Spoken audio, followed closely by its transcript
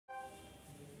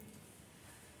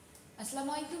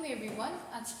আসসালামু আলাইকুম एवरीवन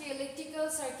আজকে ইলেকট্রিক্যাল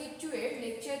সার্কিট 2 এর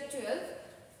লেকচার 12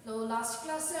 তো লাস্ট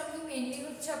ক্লাসে আমি মেইনলি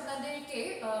হচ্ছে আপনাদেরকে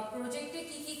প্রজেক্টে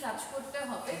কি কি কাজ করতে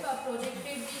হবে বা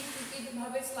প্রজেক্টের দিক কি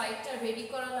ভাবে স্লাইডটা রেডি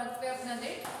করা লাগবে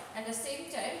আপনাদের at the same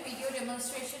time video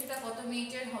ডেমনস্ট্রেশনটা কত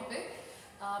মিনিটের হবে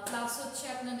প্লাস হচ্ছে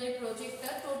আপনাদের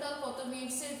প্রজেক্টটা টোটাল কত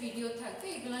মিনিটসের ভিডিও থাকবে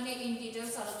এগুলো নিয়ে ইন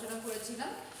ডিটেইলস আলোচনা করেছিলাম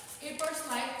এরপর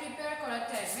স্লাইড প্রিপেয়ার করার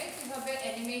টাইমে কিভাবে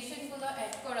অ্যানিমেশনগুলো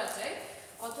অ্যাড করা যায়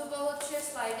অথবা হচ্ছে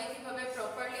স্লাইডে কিভাবে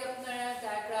প্রপারলি আপনারা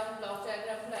ডায়াগ্রাম ব্লক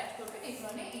ডায়াগ্রামগুলো অ্যাড করবেন এই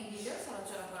ধরনের ইন ডিটেইলস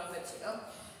আলোচনা করা হয়েছিল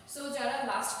সো যারা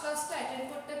লাস্ট ক্লাসটা অ্যাটেন্ড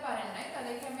করতে পারেন নাই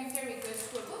তাদেরকে আমি একটা রিকোয়েস্ট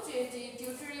করবো যে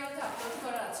টিউটোরিয়ালটা আপলোড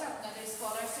করা আছে আপনাদের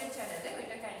স্কলারসের চ্যানেলে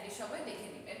ওইটা কাইন্ডলি সবাই দেখে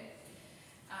নেবেন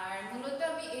আর মূলত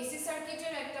আমি এসি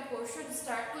সার্কিটের একটা পোর্শন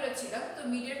স্টার্ট করেছিলাম তো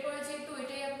মিডের পরে যেহেতু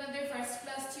এটাই আপনাদের ফার্স্ট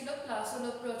ক্লাস ছিল প্লাস হলো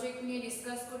প্রজেক্ট নিয়ে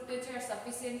ডিসকাস করতে চাই আর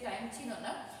সাফিসিয়েন্ট টাইম ছিল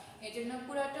না এজন্য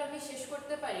পুরোটা আমি শেষ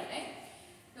করতে পারি নাই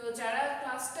তো যারা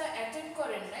ক্লাসটা অ্যাটেন্ড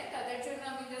করেন নাই তাদের জন্য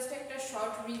আমি জাস্ট একটা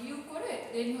শর্ট রিভিউ করে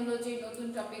দেন হলো যে নতুন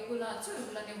টপিকগুলো আছে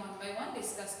ওইগুলো নিয়ে ওয়ান বাই ওয়ান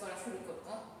ডিসকাস করা শুরু করব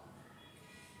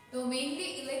তো মেইনলি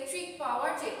ইলেকট্রিক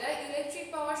পাওয়ার যেটা ইলেকট্রিক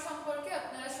পাওয়ার সম্পর্কে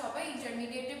আপনারা সবাই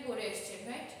ইন্টারমিডিয়েটে পড়ে এসেছেন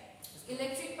রাইট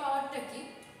ইলেকট্রিক পাওয়ারটা কি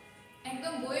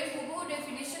একদম বইয়ের হুবহু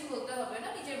ডেফিনিশন বলতে হবে না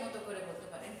নিজের মতো করে বলতে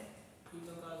পারেন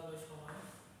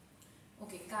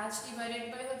ওকে কাজ ডিভাইডেড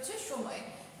বাই হচ্ছে সময়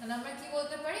and আমরা কি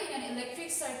বলতে পারি in an electric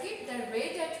circuit the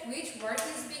rate at which work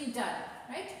is being done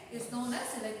right is known as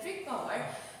electric power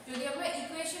যদি আমরা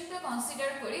ইকুয়েশনটা কনসিডার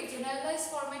করি জেনারেলাইজ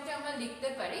ফরম্যাটে আমরা লিখতে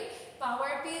পারি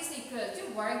পাওয়ার P is equal to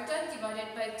work done divided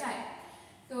by time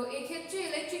তো এই ক্ষেত্রে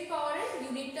ইলেকট্রিক পাওয়ারের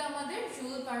ইউনিটটা আমাদের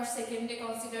জুল পার সেকেন্ডে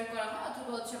কনসিডার করা হয়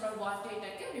অথবা হচ্ছে আমরা ওয়াটে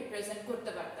এটাকে রিপ্রেজেন্ট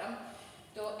করতে পারতাম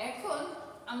তো এখন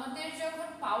আমাদের যখন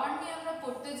পাওয়ার নিয়ে আমরা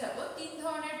পড়তে যাব তিন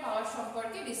ধরনের পাওয়ার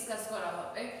সম্পর্কে ডিসকাস করা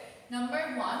হবে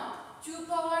Number 1, true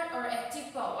power or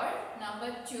active power.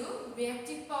 Number 2,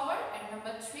 reactive power. And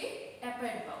number 3,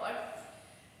 apparent power.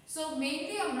 So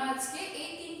mainly আমরা আজকে এই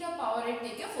তিনটা পাওয়ারের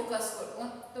দিকে ফোকাস করব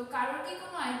তো কারোর কি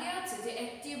কোনো আইডিয়া আছে যে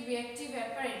অ্যাক্টিভ রিঅ্যাক্টিভ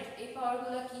অ্যাপারেন্ট এই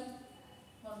পাওয়ারগুলো কি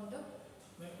বন্ধ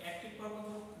অ্যাক্টিভ পাওয়ার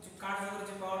মানে যে কার্যকরী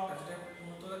যে পাওয়ারটা যেটা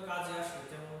মূলত কাজে আসে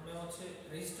যেমন হচ্ছে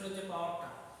রেজিস্টরের যে পাওয়ারটা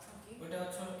ওটা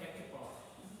হচ্ছে অ্যাক্টিভ পাওয়ার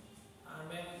আর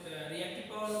ম্যাম রিঅ্যাক্টিভ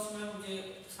পাওয়ার হচ্ছে ম্যাম যে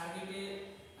সার্কিটে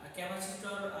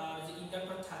ক্যাপাসিটর আর যে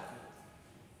ইন্ডাক্টর থাকে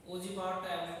ও যে পাওয়ারটা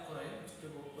অ্যাবজর্ব করে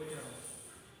ওইটা হবে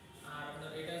আর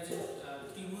আপনার এটা যে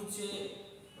ত্রিভুজ যে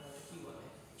কি বলে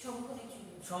সমকোণী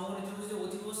ত্রিভুজ যে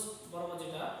অধিভুজ বরাবর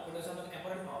যেটা ওটা হচ্ছে আমাদের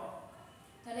অ্যাপারেন্ট পাওয়ার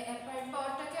তাহলে অ্যাপারেন্ট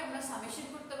পাওয়ারটাকে আমরা সামেশন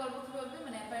করতে পারবো কিভাবে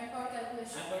মানে apparent power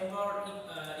calculation apparent power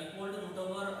equal to root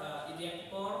over reactive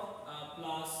power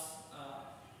plus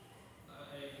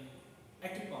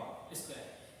active power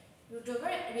square root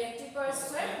over reactive power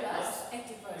square plus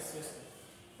active power square.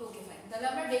 Okay fine. তাহলে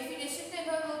আমরা ডেফিনিশনটা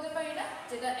এভাবে বলতে পারি না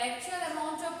যে the actual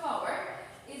amount of power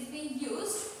is being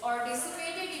used or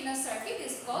dissipated in a circuit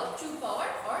is called true power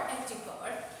or active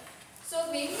power. So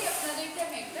mainly আপনাদেরকে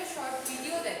আমি একটা শর্ট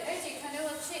ভিডিও দেখাই যেখানে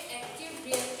হচ্ছে অ্যাক্টিভ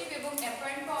রিঅ্যাক্টিভ এবং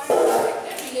অ্যাপারেন্ট পাওয়ার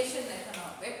একটা রিলেশন দেখানো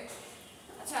হবে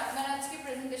আচ্ছা আপনারা আজকে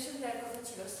প্রেজেন্টেশন দেওয়ার কথা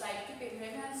ছিল স্লাইড কি পেন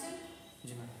ড্রাইভে আছেন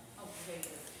জি ম্যাম ওকে ভেরি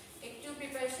গুড একটু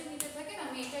প্রিপারেশন নিতে থাকেন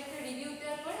আমি এটা একটা রিভিউ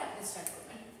দেওয়ার পরে আপনি স্টার্ট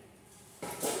করবেন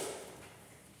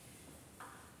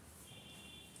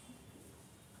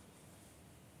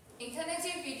এখানে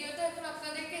যে ভিডিওটা এখন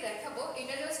আপনাদেরকে দেখাবো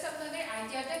এটা জাস্ট আপনাদের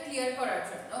আইডিয়াটা ক্লিয়ার করার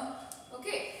জন্য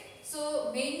ওকে সো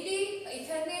মেইনলি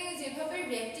এখানে যেভাবে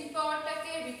রিঅ্যাক্টিভ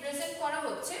পাওয়ারটাকে রিপ্রেজেন্ট করা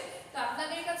হচ্ছে তো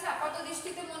আপনাদের কাছে আপাত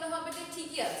দৃষ্টিতে মনে হবে যে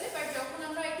ঠিকই আছে বাট যখন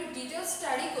আমরা একটু ডিটেইল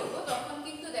স্টাডি করব তখন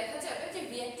কিন্তু দেখা যাবে যে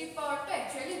রিঅ্যাক্টিভ পাওয়ারটা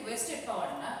অ্যাকচুয়ালি ওয়েস্টেড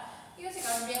পাওয়ার না ঠিক আছে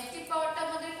কারণ রিঅ্যাক্টিভ পাওয়ারটা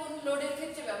আমাদের কোন লোডের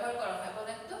ক্ষেত্রে ব্যবহার করা হয়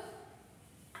বলেন তো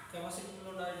ক্যাপাসিটর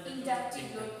লোড আর ইন্ডাকটিভ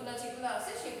লোডগুলো যেগুলো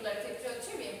আছে সেগুলোর ক্ষেত্রে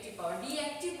হচ্ছে রিঅ্যাক্টিভ পাওয়ার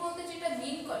রিঅ্যাক্টিভ বলতে যেটা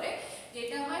মিন করে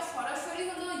যেটা আমার সরাসরি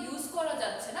হলো ইউজ করা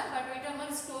যাচ্ছে না বাট ওইটা আমার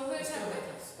স্টোর হয়ে থাকবে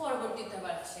পরবর্তীতে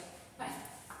বাড়ছে ফাইন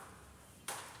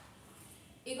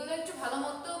এগুলো একটু ভালো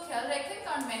মতো খেয়াল রাখেন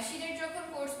কারণ মেশিনের যখন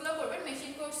কোর্সগুলো করবেন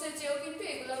মেশিন কোর্সের চেয়েও কিন্তু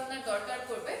এগুলো আপনার দরকার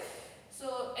পড়বে সো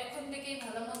এখন থেকেই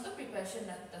ভালো মতো প্রিপারেশন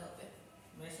রাখতে হবে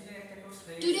মেশিনের একটা course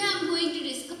Today I'm going to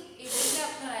discuss এটা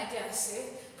আপনার আইডিয়া আছে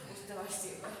বুঝতে পারছি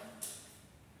এবার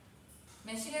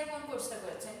মেশিনের কোন কোর্সটা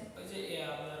করেছেন ওই যে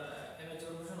আপনার এনার্জি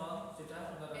কনভার্সন 1 যেটা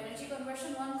আপনার energy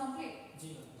conversion 1 complete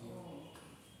G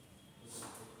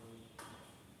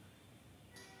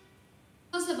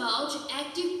about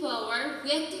active power,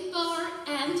 reactive power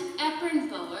and apparent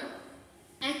power.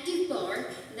 Active power,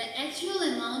 the actual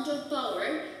amount of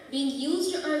power being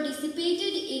used or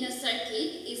dissipated in a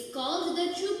circuit is called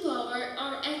the true power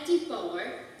or active power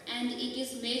and it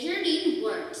is measured in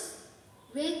watts.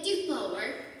 Reactive power,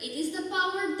 it is the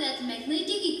power that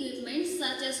magnetic equipment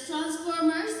such as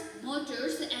transformers, motors,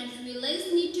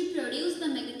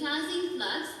 passing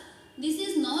flux. This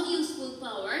is non-useful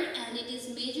power and it is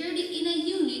measured in a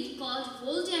unit called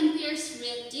volt-amperes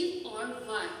reactive or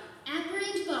watt.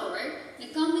 Apparent power, the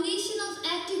combination of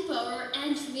active power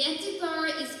and reactive power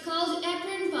is called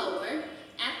apparent power.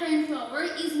 Apparent power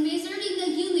is measured in the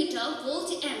unit of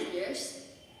volt-amperes.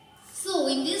 So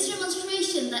in this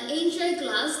demonstration, the entire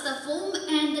glass, the foam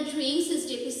and the drinks is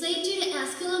deposited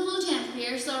as kilovolt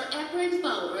amperes or apparent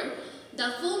power.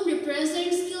 The foam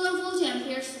represents kilovolt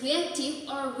amperes reactive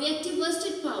or reactive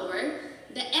wasted power.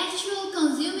 The actual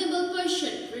consumable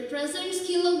portion represents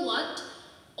kilowatt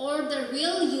or the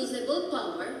real usable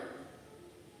power.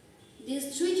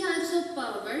 These three types of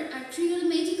power are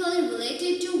trigonometrically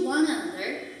related to one another.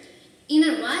 In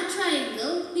a right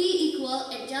triangle, P equal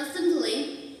adjacent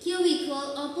limb, Q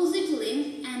equal opposite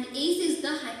limb and S is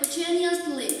the hypotenuse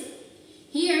limb.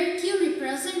 Here Q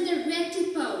represents the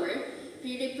reactive power,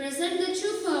 P represents the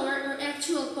true power or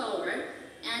actual power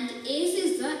and S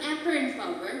is the apparent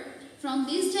power. From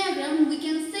this diagram we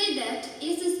can say that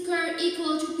S square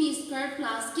equal to P square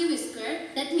plus Q square.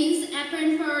 That means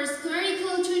apparent power square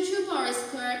equal to true power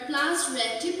square plus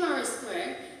reactive power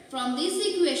square. From this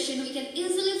equation we can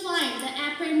easily find the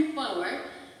apparent power.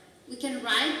 We can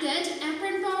write that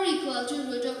apparent power equal to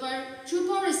root over true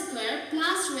power square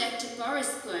plus reactive power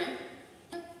square.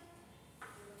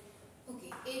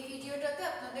 Okay, এই ভিডিওটাতে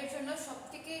আপনাদের জন্য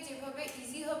সবথেকে যেভাবে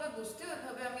easy হবে বুঝতে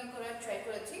ওইভাবে আমি করার ট্রাই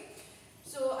করেছি।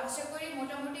 সো আশা করি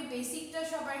মোটামুটি বেসিকটা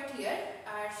সবার ক্লিয়ার।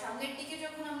 আর সামনের দিকে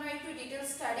যখন আমরা একটু ডিটেইলস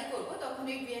স্টাডি করব তখন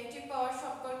এই রিঅ্যাকটিভ পাওয়ার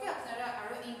সম্পর্কে আপনারা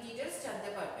আরো ইন ডিটেইলস জানতে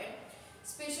পারবেন।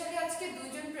 স্পেশালি আজকে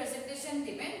দুইজন প্রেজেন্টেশন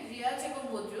দিবেন, রিয়াজ এবং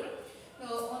বদরুল। তো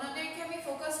ওনাদেরকে আমি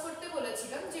ফোকাস করতে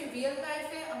বলেছিলাম যে রিয়েল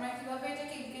লাইফে আমরা কিভাবে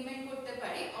এটাকে ইমপ্লিমেন্ট করতে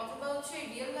পারি অথবা হচ্ছে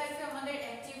রিয়েল লাইফে আমাদের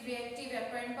অ্যাক্টিভ রিঅ্যাকটিভ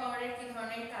অ্যাপারেন্ট পাওয়ারের কি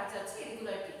ধরনের কাজ আছে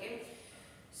এগুলোর দিকে।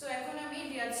 সো এখন আমি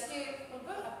রিয়াজকে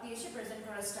বলবো আপনি এসে প্রেজেন্ট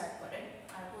করা স্টার্ট করেন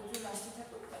আর বদরুল লাস্টে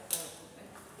থাকুক তারপর করবেন।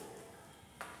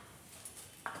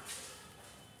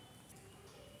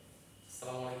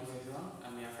 আসসালামু আলাইকুম এভরিওয়ান,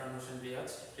 আমি Afran Hossain Riaz,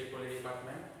 triple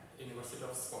department, university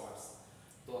of scholars.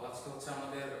 তো আজকে হচ্ছে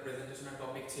আমাদের প্রেজেন্টেশনের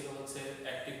টপিক ছিল হচ্ছে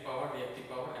active power, reactive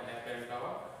power and apparent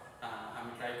power. আমি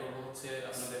ট্রাই করবো হচ্ছে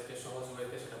আপনাদেরকে সহজ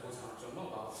ওয়েতে সেটা বোঝানোর জন্য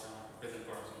বা হচ্ছে আমাকে প্রেজেন্ট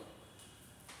করার জন্য।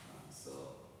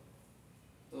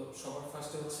 তো সবার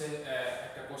ফার্স্টে হচ্ছে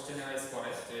একটা কোশ্চেন অ্যারাইজ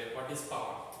করে যে হোয়াট ইজ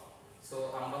পাওয়ার। সো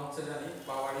আমরা হচ্ছে জানি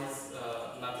power is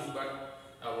nothing but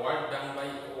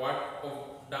work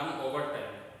done over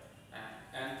time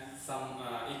and some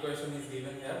equation is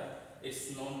given here. It's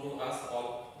known to us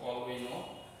all we know.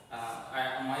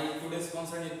 My today's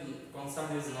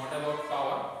concern is not about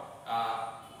power,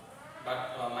 but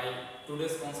my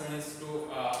today's concern is to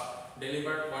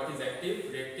deliver what is active,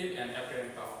 reactive and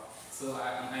apparent power. So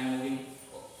I'm moving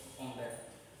on that.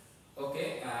 Okay,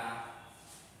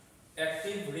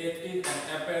 active, reactive and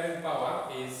apparent power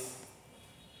is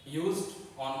used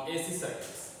on AC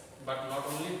circuits, but not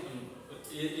only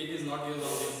it is not used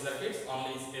on AC circuits,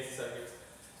 only AC circuits.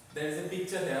 There is a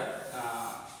picture here.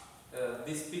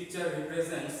 This picture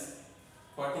represents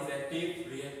what is active,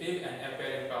 reactive and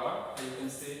apparent power. You can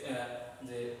see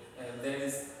there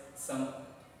is some,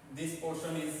 this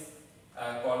portion is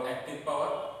called active power,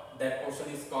 that portion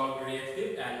is called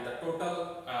reactive and the total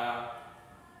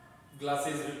glass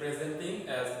is representing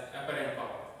as apparent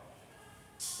power.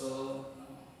 So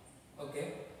okay,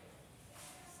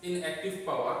 in active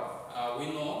power we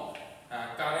know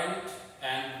current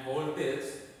and voltage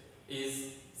is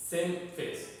same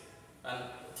phase. And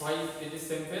why it is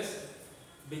same phase?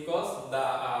 Because the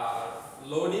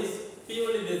load is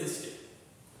purely resistive.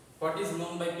 What is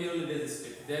known by purely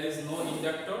resistive? There is no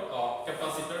inductor or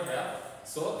capacitor here,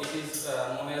 so it is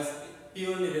known as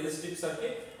purely resistive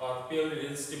circuit or purely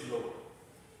resistive load.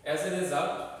 As a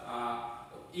result,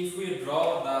 if we draw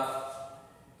the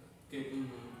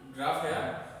graph here,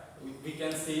 we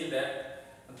can see that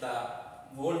the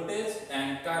voltage and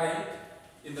current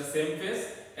in the same phase.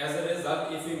 As a result,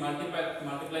 if we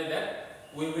multiply that,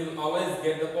 we will always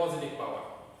get the positive power,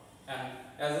 and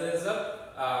as a result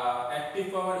active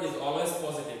power is always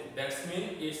positive. That means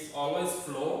it's always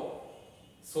flow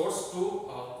source to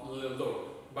load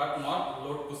but not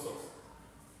load to source.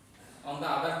 On the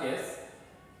other case,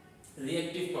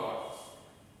 reactive power.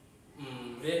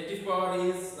 Reactive power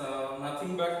is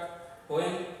nothing but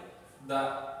when the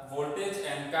voltage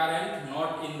and current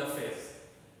not in the phase.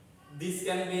 This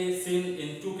can be seen in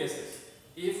two cases.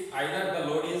 If either the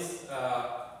load is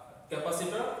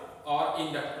capacitor or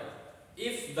inductor.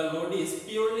 If the load is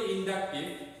purely inductive,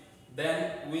 then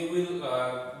we will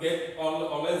get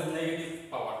always negative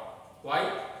power. Why?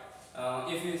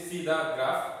 If you see the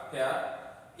graph here,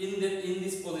 in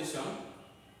this position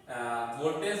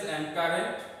voltage and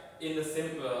current in the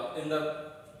same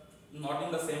not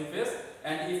in the same phase,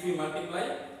 and if we multiply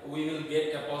we will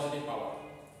get a positive power.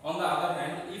 On the other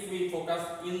hand, if we focus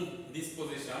in this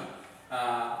position,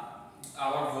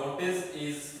 our voltage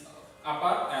is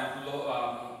upper and low,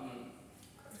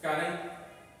 current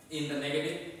in the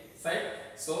negative side.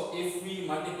 So if we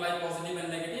multiply positive and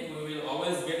negative, we will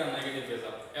always get a negative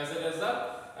result. As a result,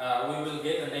 we will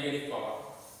get a negative power.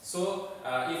 So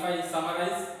if I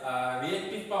summarize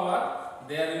reactive power,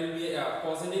 there will be a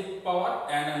positive power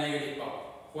and a negative power.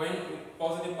 When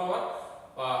positive power,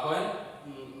 when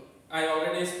I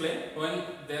already explained, when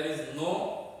there is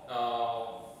no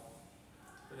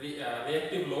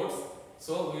reactive loads,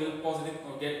 so we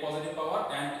will get positive power,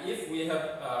 and if we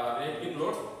have reactive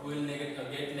loads, we will get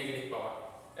negative power.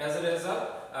 As a result,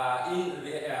 in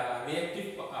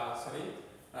reactive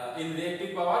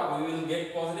power, we will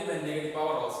get positive and negative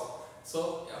power also.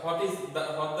 So what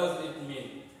does it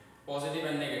mean? Positive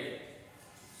and negative.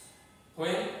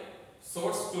 When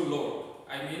source to load,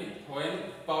 I mean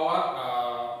when power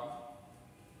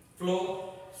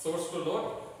flow source to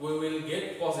load, we will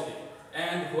get positive,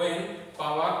 and when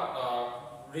power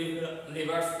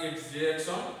reverse its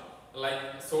direction,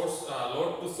 like source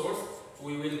load to source,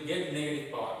 we will get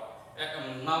negative power.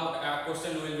 Now a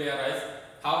question will be arise: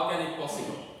 how can it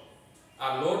possible?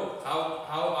 A load,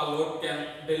 how a load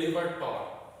can deliver power?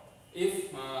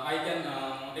 If I can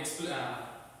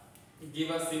give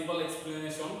a simple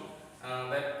explanation,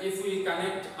 that if we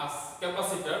connect a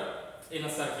capacitor in a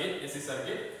circuit, AC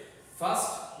circuit,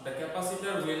 first the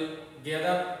capacitor will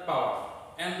gather power,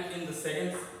 and in the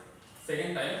second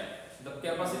time the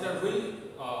capacitor will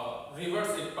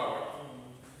reverse its power.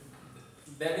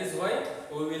 That is why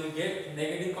we will get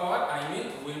negative power, I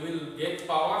mean we will get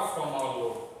power from our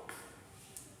load.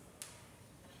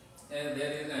 And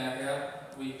there is here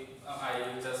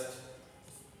I just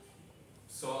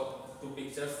show two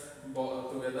pictures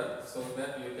together so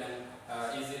that you can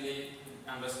easily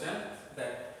understand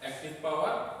that active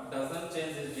power doesn't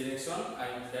change its direction,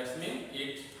 and that means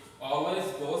it always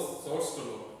goes source to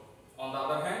load. On the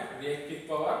other hand, reactive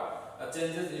power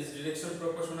changes its direction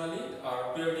proportionally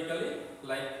or periodically,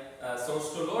 like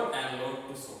source to load and load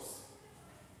to source.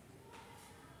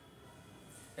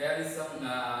 Here is some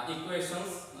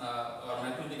equations or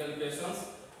mathematical equations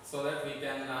so that we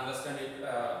can understand it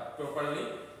properly.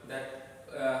 That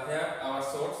here our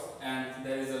source and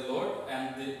there is a load,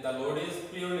 and the load is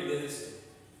purely resistive.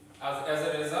 As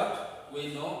a result,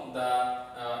 we know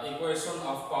the equation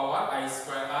of power I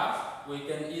square R. We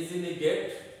can easily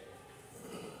get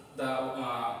the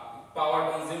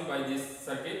power consumed by this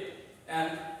circuit,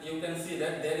 and you can see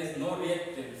that there is no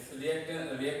reactance.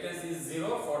 Reactance is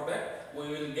 0. For that, we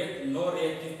will get no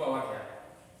reactive power here.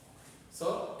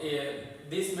 So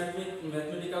this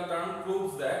mathematical term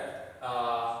proves that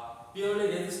purely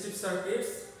resistive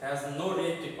circuits has no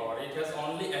reactive power, it has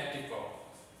only active power.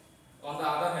 On the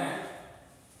other hand,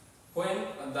 when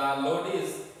the load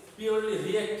is purely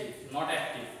reactive, not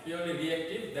active, purely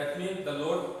reactive, that means the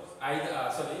load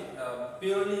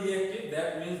purely reactive,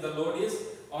 that means the load is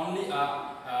only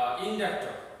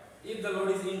inductor. If the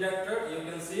load is inductor, you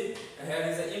can see here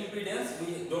is an impedance.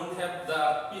 We don't have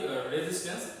the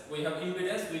resistance, we have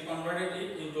impedance. We converted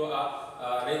it into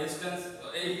a resistance,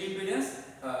 impedance,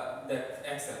 that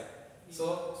XL.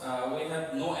 So we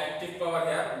have no active power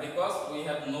here because we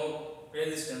have no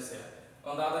resistance here.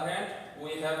 On the other hand,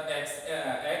 we have X,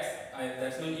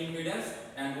 that means impedance,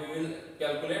 and we will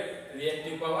calculate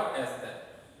reactive power as that.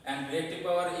 And reactive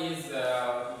power is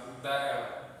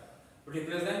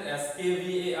represent as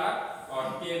kVAR or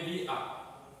kVR.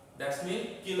 That means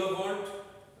kilovolt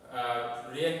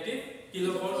reactive,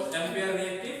 kilovolt ampere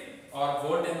reactive, or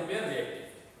volt ampere reactive.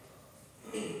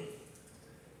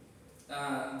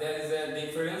 There is a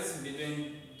difference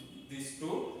between these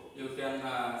two. You can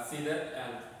see that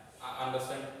and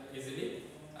understand easily.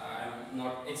 I am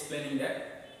not explaining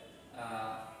that.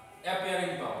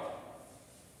 Apparent power.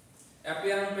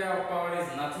 Apparent power is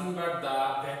nothing but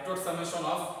the vector summation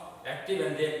of active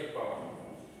and reactive power.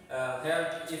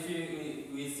 Here, if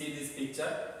we see this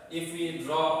picture, if we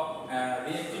draw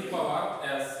reactive power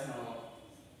as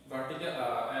vertical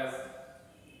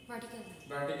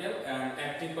and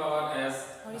active power as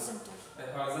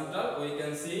horizontal, we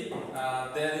can see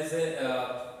there is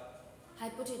a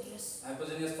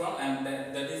hypogeneous form, and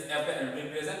that is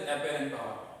represent apparent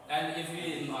power. And if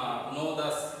we know the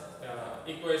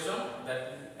equation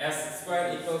that S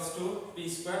square equals to P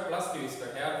square plus Q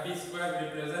square, here P square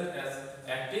represent as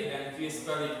active and Q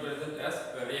square represent as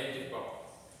reactive power,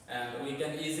 and we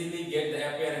can easily get the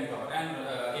apparent power.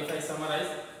 And if I summarize,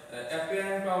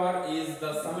 apparent power is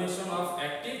the summation of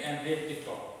active and reactive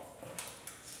power.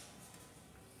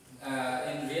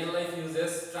 In real life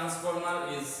uses, transformer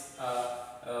is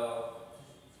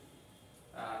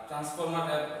transformer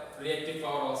have reactive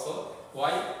power also.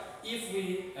 Why? If we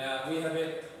have a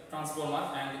transformer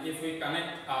and if we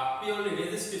connect a purely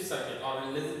resistive circuit or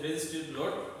resistive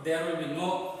load, there will be no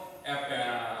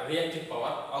reactive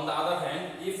power. On the other hand,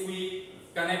 if we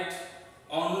connect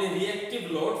only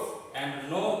reactive loads and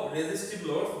no resistive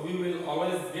loads, we will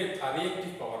always get a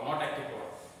reactive power, not active power.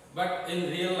 But in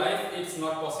real life, it's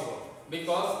not possible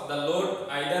because the load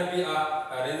either be a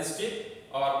resistive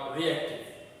or reactive.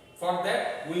 For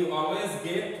that, we always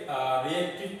get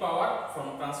reactive power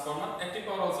from transformer, active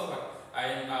power also. But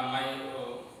my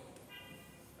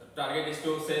target is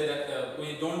to say that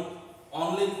we don't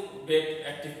only get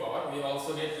active power, we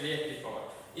also get reactive power.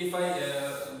 If I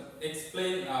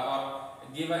explain or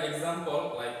give an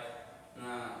example, like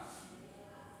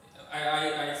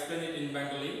I explain it in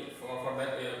Bengali for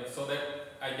that so that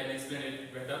I can explain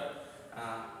it better.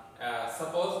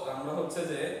 Suppose আমরা হচ্ছে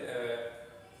যে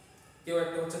কেউ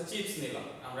একটা হচ্ছে chips নিলাম,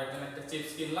 আমরা একটা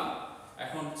chips কিনলাম।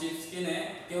 এখন চিপস কিনে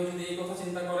কেউ যদি এই কথা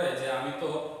চিন্তা করে যে আমি তো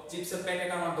চিপসের প্যাকেট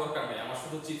আমার দরকার নেই, আমার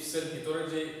শুধু চিপসের ভিতরে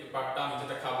যে পার্টটা আমি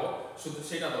যেটা খাবো শুধু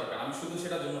সেটা দরকার, আমি শুধু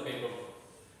সেটার জন্য পে করব,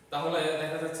 তাহলে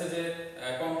দেখা যাচ্ছে যে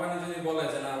কোম্পানি যদি বলে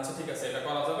যে না আচ্ছা ঠিক আছে এটা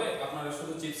করা যাবে, আপনারা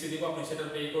শুধু চিপসই দিব, আপনি সেটা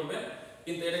পে করবেন,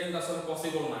 কিন্তু এটা কিন্তু আসলে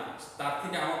পসিবল না। তার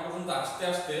থেকে আমার পর্যন্ত আসতে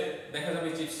আসতে দেখা যাবে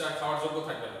চিপসটা খাওয়ার যোগ্য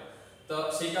থাকবে না। তো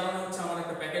সেই কারণে হচ্ছে আমার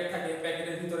একটা প্যাকেট থাকে,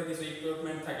 প্যাকেটের ভিতরে কিছু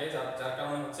ইকুইপমেন্ট থাকে যার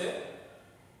কারণে হচ্ছে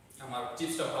আমার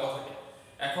চিপসটা ভালো থাকে।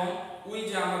 এখন ওই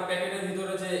যে আমার প্যাকেটের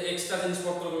ভিতরে যে এক্সট্রা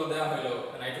জিনিসপত্রগুলো দেওয়া হলো,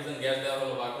 নাইট্রোজেন গ্যাস দেওয়া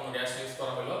হলো বা কোনো গ্যাস ইউজ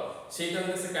করা হলো, সেইটা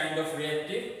হচ্ছে কাইন্ড অফ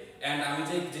রিঅ্যাক্টিভ, এন্ড আমি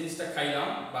যে জিনিসটা খাইলাম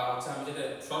বা হচ্ছে আমি যেটা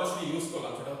সরাসরি ইউজ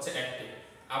করলাম সেটা হচ্ছে অ্যাক্টিভ।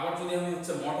 আবার যদি আমি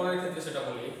হচ্ছে মোটরের ক্ষেত্রে সেটা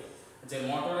বলি, যে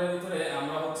মোটরের ভিতরে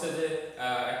আমরা হচ্ছে যে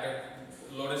একটা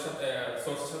লোডের সাথে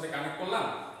সোর্সের সাথে কানেক্ট করলাম,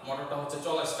 মোটরটা হচ্ছে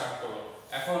চলা স্টার্ট করলো।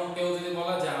 এখন কেউ যদি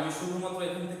বলা যে আমি শুধুমাত্র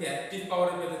এখান থেকে অ্যাক্টিভ পাওয়ার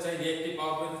পেতে চাই, রিঅ্যাক্টিভ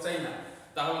পাওয়ার পেতে চাই না,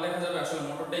 তাহলে দেখা যাবে আসলে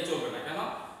মোটরটাই চলবে না। কেন?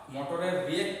 মোটরের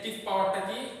রিঅ্যাক্টিভ পাওয়ারটা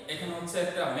কি, এখানে হচ্ছে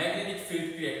একটা ম্যাগনেটিক ফিল্ড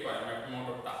ক্রিয়েট করে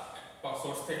মোটরটা,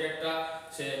 সোর্স থেকে একটা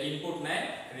সে ইনপুট নেয়,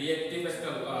 রিঅ্যাক্টিভ একটা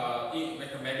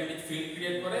ম্যাগনেটিক ফিল্ড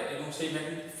ক্রিয়েট করে এবং সেই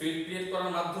ম্যাগনেটিক ফিল্ড ক্রিয়েট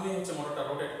করার মাধ্যমে হচ্ছে মোটরটা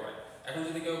রোটেট করে। এখন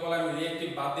যদি কেউ বলে আমি রিঅ্যাক্টিভ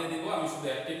বাদ দিয়ে দিব, আমি শুধু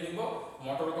অ্যাক্টিভ নিব,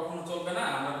 মোটর কখনো চলবে না,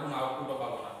 আমরা কোনো আউটপুটও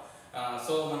পাবো না।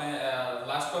 সো মানে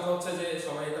লাস্ট কথা হচ্ছে যে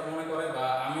সবাই এটা মনে করে, বা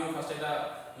আমিও ফার্স্ট এটা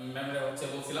ম্যামরে হচ্ছে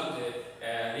বলছিলাম যে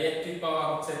রিঅ্যাক্টিভ পাওয়ার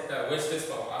হচ্ছে একটা ওয়েস্টেজ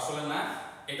পাওয়ার, আসলে না,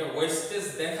 এটা ওয়েস্টেজ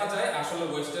দেখা যায়, আসলে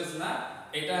ওয়েস্টেজ না,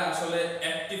 এটা আসলে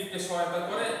অ্যাক্টিভকে সহায়তা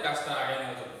করে কাজটা আগে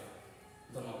নেওয়া যাবে।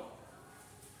 ধন্যবাদ।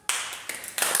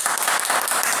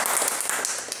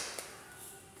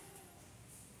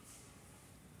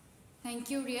 Thank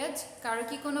you Riaz. কারো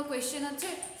কি কোনো কোয়েশ্চেন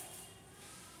আছে?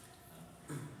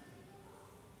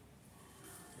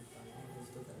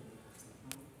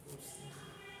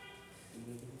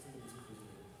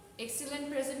 Excellent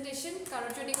presentation. কারো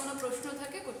যদি কোনো প্রশ্ন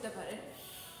থাকে করতে পারেন।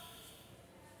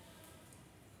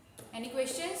 Any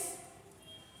questions?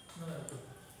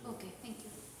 Okay, thank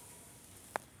you.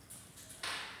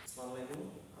 আসসালামু আলাইকুম,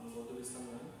 আমি বদরুল ইসলাম,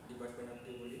 department of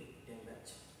টেবুলি 10 batch.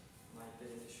 My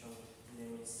presentation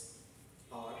name is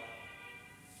power,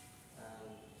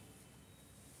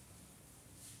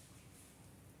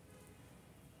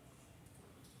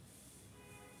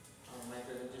 and my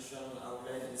presentation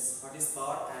outline is what is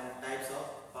power and types of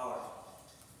power.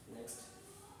 Next,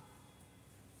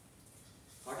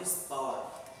 what is power?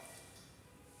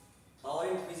 Power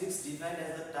in physics defined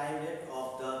as the time rate of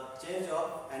the change of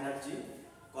energy,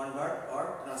 convert or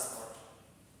transport.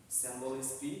 Symbol is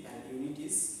P and unit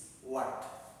is watt.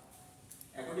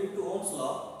 According to Ohm's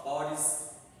law, power is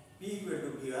P equal to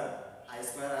VR, I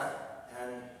square R,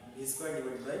 and V square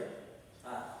divided by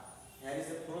R. Here is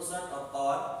the flow chart of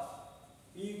power.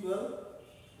 P equal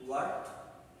watt,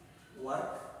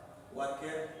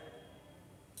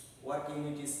 work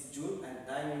unit is joule, and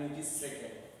time unit is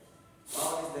second.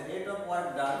 Power is the rate of work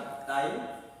done, time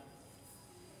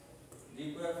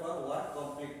required for work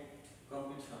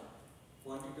completion,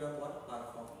 quantity of work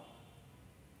performed.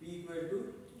 P equal to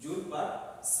joule per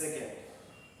second.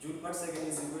 Joule per second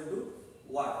is equal to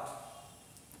watt.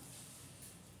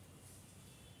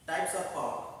 Types of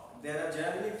power. There are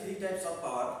generally 3 types of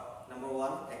power. Number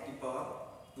 1, active power.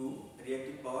 2,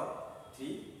 reactive power.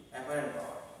 3, apparent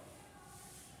power.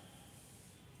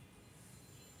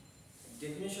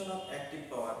 Definition of active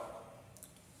power.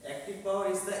 Active power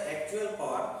is the actual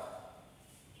power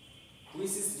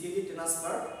which is really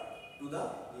transferred to the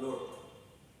load,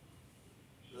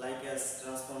 like as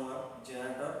transformer,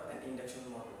 generator and induction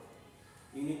motor.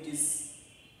 unit is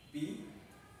P,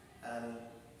 and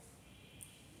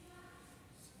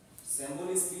symbol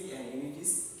is P and unit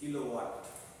is kilowatt.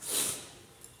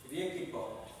 Reactive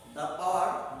power, the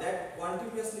power that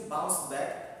continuously bounces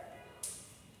back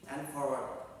and forward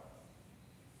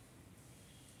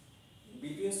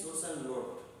between source and load,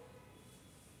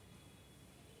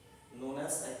 known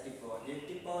as active power.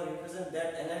 Reactive power represents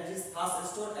that energy is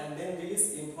first stored and then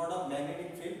released in front of magnetic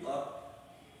field or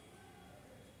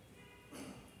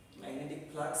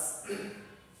magnetic flux.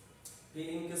 P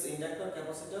in case inductor,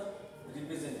 capacitor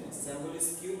represent symbol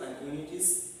is Q and unit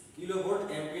is kilovolt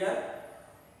ampere.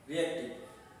 Reactive,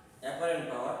 apparent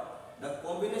power. The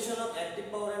combination of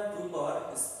active power and true power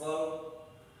is called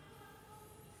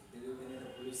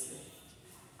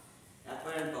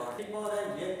apparent power. Active power and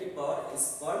reactive power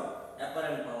is called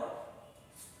apparent power.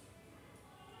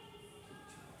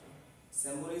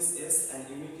 Symbol is S and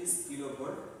unit is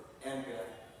kilovolt ampere.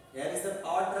 Here is the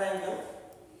power triangle.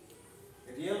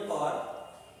 Real power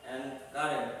and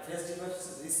current phase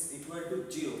difference is equal to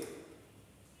 0.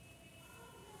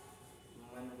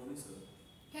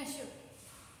 Yeah, sure.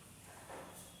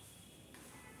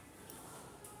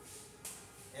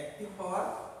 Active power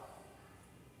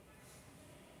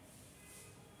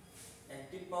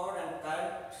and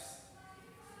current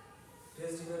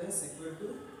phase difference equal to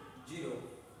 0,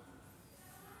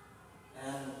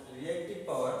 and reactive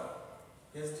power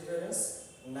phase difference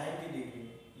 90 degree,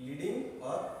 leading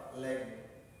or lagging.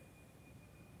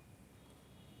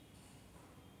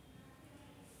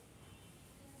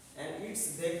 And its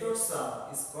vector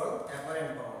sum is called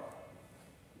apparent power.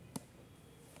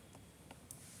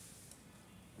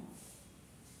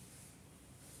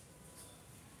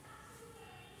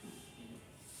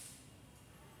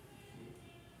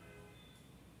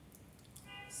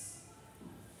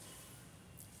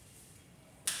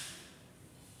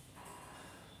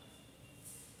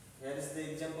 Here is the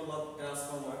example of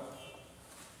transformer.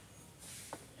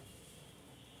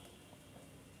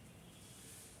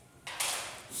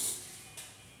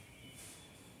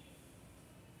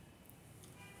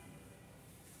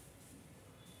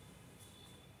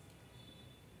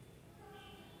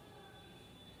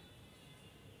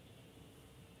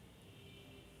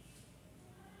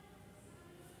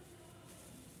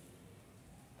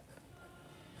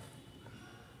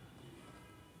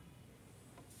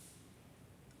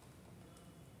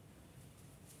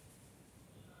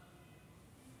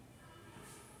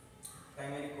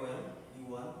 Primary coil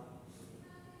U1,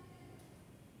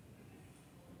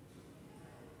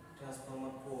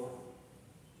 transformer 4,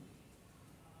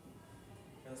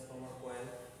 transformer coil,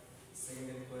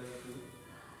 secondary coil 2,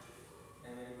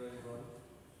 primary coil 1,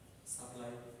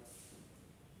 supply.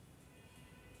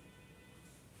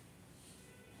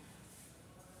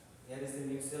 Here is the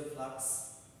mutual flux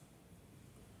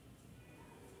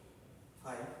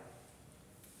 5.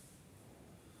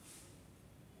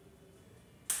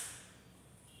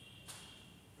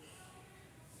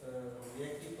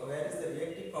 Where is the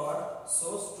reactive power?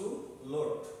 Source to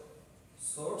load.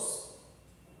 Source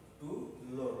to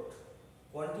load.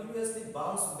 Continuously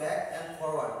bounce back and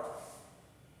forward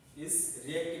is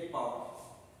reactive power.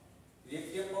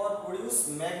 Reactive power produce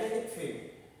magnetic field.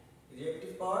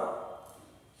 Reactive power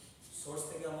source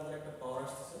থেকে আমাদের একটা পাওয়ার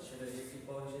আসছে, সেটা reactive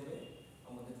পাওয়ার হিসেবে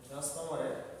আমাদের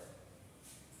ট্রান্সফরমারের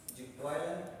যে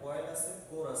coil আছে,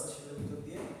 কোর আছে, সেটার ভিতর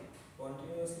দিয়ে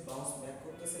কন্টিনিউয়াসলি বাউন্স ব্যাক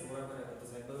করতেছে, ঘোরাফেরা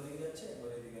করতেছে, একবার ওদিকে যাচ্ছে, একবার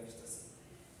এদিকে আসতেছে।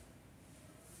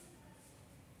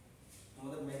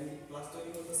 আমাদের ম্যাগনেটিক ফ্লাক্স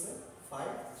তৈরি করতেছে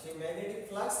 5, সেই ম্যাগনেটিক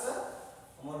ফ্লাক্সটা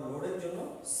আমার লোডের জন্য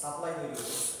সাপ্লাই তৈরি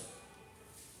করতেছে।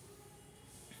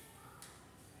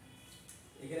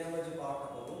 এখানে আমরা যে পাওয়ারটা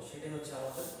পাবো সেটাই হচ্ছে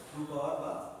আমাদের ট্রু পাওয়ার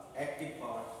বা অ্যাক্টিভ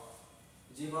পাওয়ার,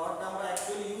 যে পাওয়ারটা আমরা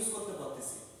অ্যাকচুয়ালি ইউজ করতে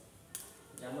পারতেছি।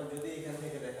 আমরা যদি এখান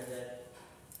থেকে দেখা যায়,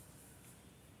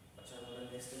 আচ্ছা আমরা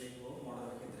নেক্সটে লিখবো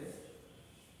মডেলের ক্ষেত্রে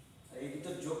এই দুটো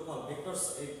যোগফল vectors,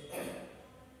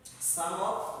 sum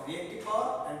of reactive power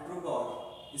and true power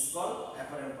is called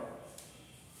apparent power.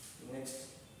 Next,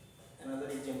 another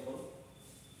example,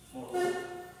 motor,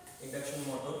 induction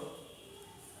motor.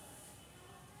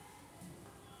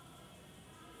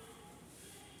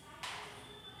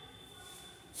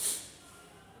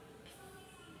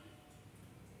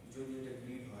 যদি এটা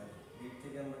গ্রিড হয়, গ্রিড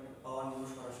থেকে আমরা পাওয়ার নিব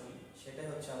সরাসরি, সেটাই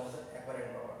হচ্ছে আমাদের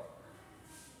অ্যাপারেন্ট পাওয়ার।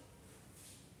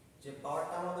 যে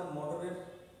পাওয়ারটা আমাদের মোটরের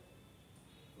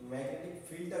ম্যাগনেটিক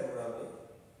ফিল্ডটা ঘোরাবে,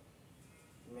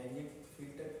 ম্যাগনেটিক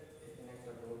ফিল্ডটা এখানে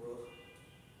একটা রোটর,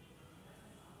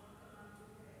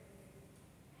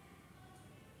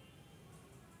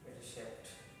 এটা শ্যাফট,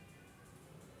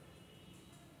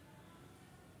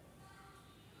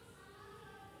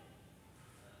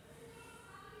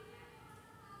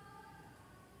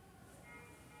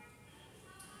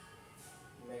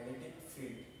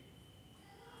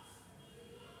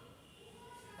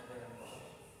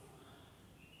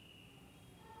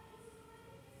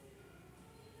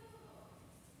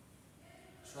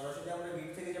 সরাসরি আমরা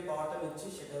গ্রিড থেকে যে পাওয়ারটা নিচ্ছি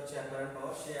সেটা হচ্ছে অ্যাপারেন্ট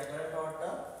পাওয়ার। সেই অ্যাপারেন্ট পাওয়ারটা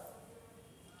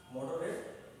মোটরের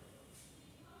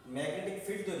ম্যাগনেটিক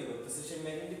ফিল্ড তৈরি করতেছে, সেই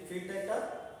ম্যাগনেটিক ফিল্ডটা একটা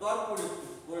টর্ক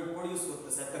প্রডিউস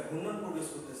করতেছে, একটা ঘূর্ণন প্রডিউস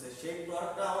করতেছে। সেই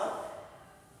টর্কটা আমার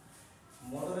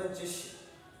মোটরের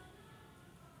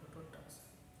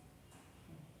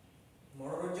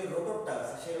যে রোটরটা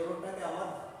আছে সেই রোটরটাকে আমার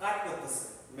কাট করতেছে।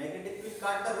 Magnetic field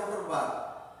cut the rotor bar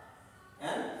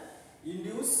and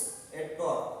induce A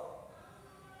torque.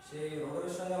 সেই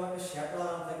রোটরের সঙ্গে আমাকে শ্যাফট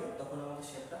লাগানো থাকে, তখন আমাদের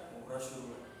শ্যাফটটা ঘোরা শুরু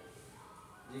হয়।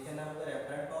 যেখানে আমাদের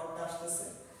অ্যাপারেন্ট পাওয়ারটা আসতেছে,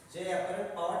 যে অ্যাপারেন্ট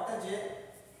পাওয়ারটা যে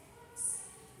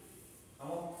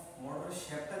আমার মোটরের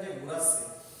শ্যাফটটা যে ঘোরাচ্ছে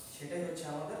সেটাই হচ্ছে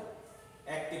আমাদের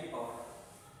active power.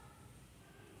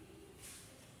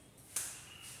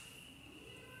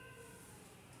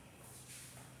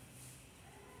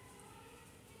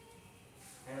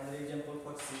 Another example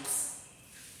for 6.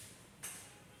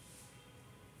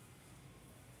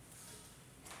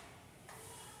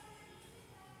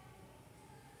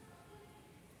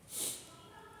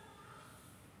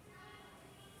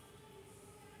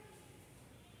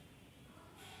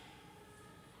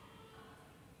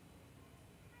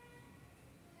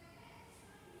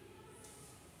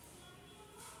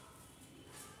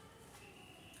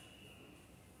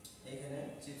 এখানে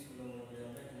চিপসগুলো মনে করি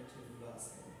আমরা, এখানে চিপসগুলো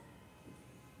আছে।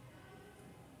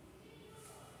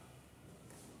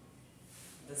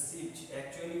 The chips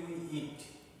actually we eat.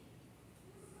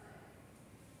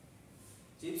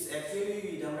 Chips actually we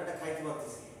eat, আমরা এটা খাইতে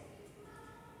পারতেছি।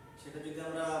 সেটা যদি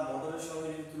আমরা মোটরের সঙ্গে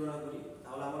যদি তুলনা করি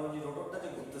তাহলে আমরা ওই যে রোটরটা যে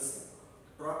ঘুরতেছে,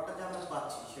 টর্কটা যে আমরা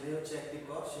পাচ্ছি সেটাই হচ্ছে অ্যাক্টিভ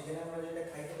পাওয়ার। সেখানে আমরা যেটা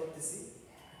খাইতে পারতেছি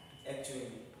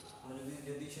অ্যাকচুয়ালি, আমরা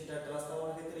যদি সেটা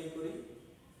ট্রান্সফরমারের ক্ষেত্রে এই করি,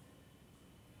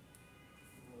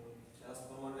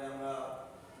 ট্রান্সফরমারে আমরা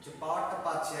যে পাওয়ারটা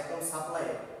পাচ্ছি একদম সাপ্লাই,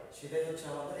 সেটাই হচ্ছে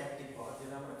আমাদের অ্যাক্টিভ পাওয়ার।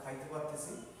 যেটা আমরা খাইতে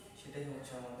পারতেছি সেটাই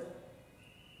হচ্ছে আমাদের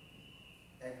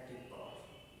অ্যাক্টিভ পাওয়ার।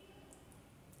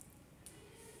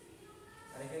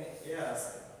 আর এখানে এয়ার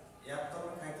আছে, এয়ার তো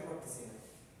আমরা খাইতে পারতেছি না,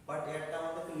 বাট এয়ারটা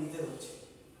আমাদেরকে নিতে হচ্ছে।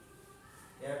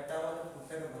 এয়ারটা আমাদের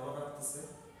ফুডটাকে ভালো রাখতেছে,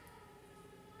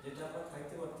 যেটা আমরা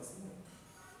খাইতে পারতেছি না,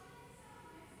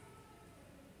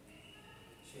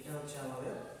 সেটা হচ্ছে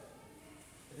আমাদের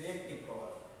রিঅ্যাক্টিভ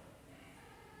পাওয়ার।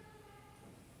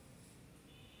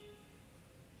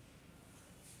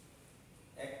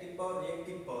 অ্যাক্টিভ পাওয়ার,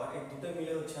 রিঅ্যাক্টিভ পাওয়ার এই দুটো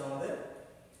মিলে হচ্ছে আমাদের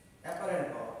অ্যাপারেন্ট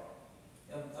পাওয়ার।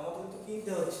 আমাদের তো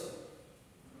কিনতে হচ্ছে,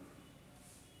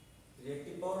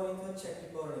 রিঅ্যাক্টিভ পাওয়ার নিতে হচ্ছে, অ্যাক্টিভ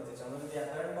পাওয়ার নিতে হচ্ছে। আমরা যদি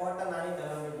অ্যাপারেন্ট পাওয়ারটা না নিই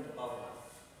তাহলে আমরা এটা পাবো না।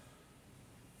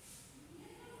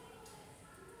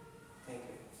 Thank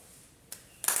you.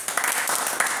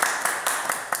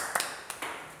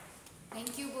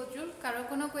 Thank you Badrul. কারো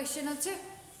কোনো কোয়েশ্চেন আছে?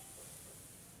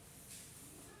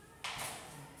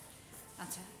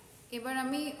 আচ্ছা, এবার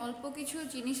আমি অল্প কিছু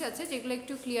জিনিস আছে যেগুলো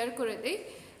একটু ক্লিয়ার করে দেই।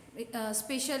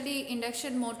 স্পেশালি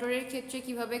ইন্ডাকশন মোটরের ক্ষেত্রে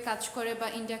কিভাবে কাজ করে বা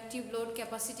ইন্ডাকটিভ লোড,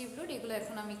 ক্যাপাসিটিভ লোড, এগুলো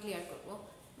এখন আমি ক্লিয়ার করবো।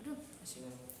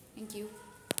 Thank you.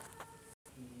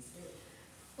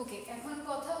 ওকে, এখন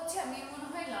কথা হচ্ছে, আমি মনে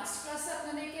হয় লাস্ট ক্লাসে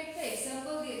আপনাদেরকে একটা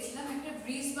এক্সাম্পল দিয়েছিলাম একটা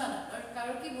ব্রিজ বানানোর।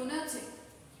 কারো কি মনে আছে?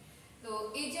 তো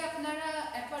এই যে আপনারা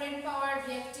অ্যাপারেন্ট পাওয়ার,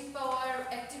 রিঅ্যাক্টিভ পাওয়ার,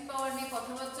 অ্যাক্টিভ পাওয়ার নিয়ে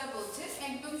কথাবার্তা বলছেন,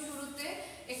 একদম শুরুতে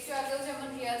একটু আগেও যেমন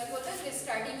রিয়াজ বললেন যে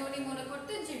স্টার্টিং উনি মনে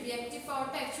করতেন যে রিঅ্যাক্টিভ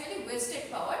পাওয়ারটা অ্যাকচুয়ালি ওয়েস্টেড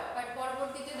পাওয়ার, বাট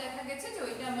পরবর্তীতে দেখা গেছে যে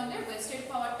ওইটা আমাদের ওয়েস্টেড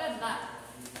পাওয়ারটা না।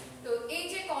 তো এই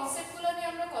যে কনসেপ্টগুলো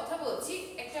নিয়ে আমরা কথা বলছি,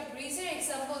 একটা ব্রিজের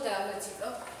এক্সাম্পল দেওয়া হয়েছিল।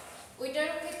 ওইটার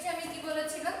ক্ষেত্রে আমি কি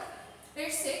বলেছিলাম,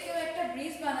 লেটস সে কেউ একটা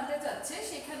ব্রিজ বানাতে যাচ্ছে,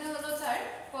 সেখানে হলো তার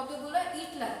কতগুলো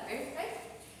ইট লাগবে, রাইট?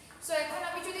 সো এখন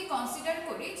আমি যদি কনসিডার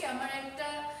করি যে আমার একটা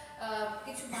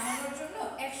কিছু বানানোর জন্য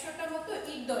 100টা মতো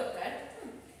ইট দরকার,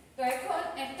 তো এখন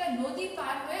একটা নদী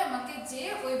পার হয়ে আমাকে যে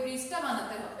ওই ব্রিজটা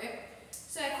বানাতে হবে।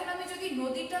 সো এখন আমি যদি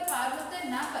নদীটা পার হতে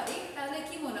না পারি তাহলে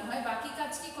কি মনে হয় বাকি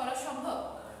কাজ কি করা সম্ভব?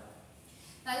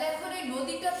 তাহলে এখন এই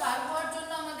নদীটা পার হওয়ার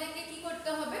জন্য আমাদেরকে কি করতে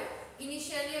হবে?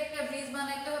 ইনিশিয়ালি একটা ব্রিজ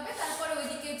বানাইতে হবে, তারপরে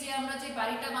ওইদিকে যে আমরা যে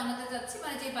বাড়িটা বানাতে যাচ্ছি,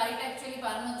 মানে যে বাড়িটা অ্যাকচুয়ালি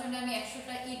বানানোর জন্য আমি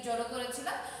 100টা ইট জড়ো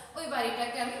করেছিলাম, ওই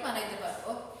বাড়িটাকে আমি বানাইতে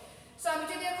পারবো। সো আমি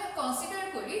যদি এখন কনসিডার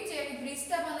করি যে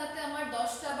ব্রিজটা বানাতে আমার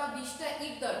 10টা বা 20টা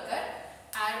ইট দরকার,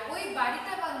 আর ওই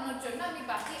বাড়িটা বানানোর জন্য আমি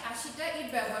বাকি 80টা ইট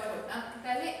ব্যবহার করলাম,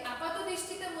 তাহলে আপাত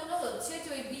দৃষ্টিতে মনে হচ্ছে যে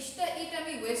ওই 20টা ইট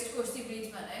আমি ওয়েস্ট করছি ব্রিজ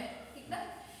বানায়, ঠিক না?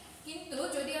 কিন্তু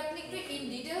যদি আপনি একটু ইন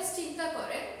ডিটেইলস চিন্তা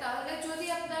করেন, তাহলে যদি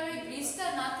আপনার ওই ব্রিজটা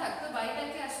না থাকতো বাড়িটা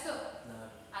কি আসতো?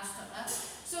 আসতো না।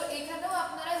 সো এখানেও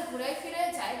আপনারা ঘুরাই ফিরে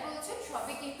যাই বলছেন,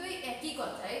 সবই কিন্তু একই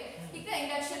কথাই, ঠিক না?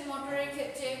 ইন্ডাকশন মোটরের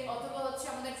ক্ষেত্রে অথবা হচ্ছে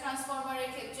আমাদের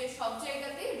ট্রান্সফরমারের ক্ষেত্রে সব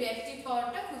জায়গাতেই রিঅ্যাক্টিভ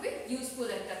পাওয়ারটা খুবই ইউজফুল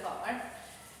একটা পাওয়ার।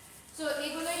 সো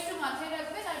এগুলো একটু মাথায়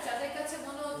রাখবেন। আর যাদের কাছে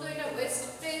মনে হতো এটা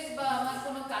ওয়েস্টেজ বা আমার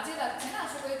কোনো কাজে লাগছে না,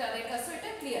 আশা করি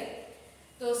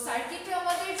তো সার্কিটে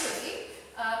আমাদের যদি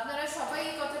আপনারা সবাই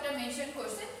এই কথাটা মেনশন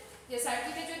করছেন যে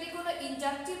সার্কিটে যদি কোনো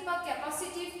ইন্ডাকটিভ বা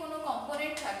ক্যাপাসিটিভ কোনো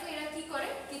কম্পোনেন্ট থাকে এরা কি করে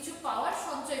কিছু পাওয়ার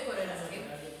সঞ্চয় করে রাখে।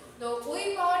 তো ওই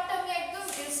পাওয়ারটা আমি একদম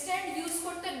ইনস্ট্যান্ট ইউজ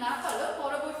করতে না পারলেও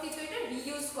পরবর্তীতে এটা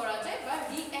রিইউজ করা যায় বা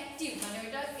রিঅ্যাক্টিভ, মানে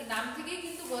এটা নাম থেকেই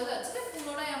কিন্তু বোঝা যাচ্ছে যে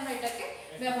পুনরায় আমরা এটাকে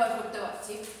ব্যবহার করতে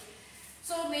পারছি।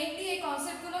 সো মেইনলি এই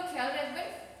কনসেপ্টগুলো খেয়াল রাখবেন।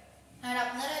 আর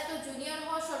আপনারা এত জুনিয়র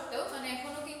হওয়া সত্ত্বেও মানে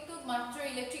এখনো কিন্তু মাত্র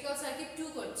ইলেকট্রিক্যাল সার্কিট 2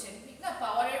 করছেন, ঠিক না?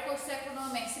 পাওয়ারের কোর্সে এখনো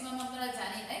ম্যাক্সিমাম আপনারা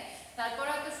জানি নাই, তারপর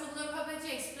এত সুন্দরভাবে যে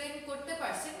এক্সপ্লেন করতে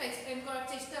পারছেন বা এক্সপ্লেন করার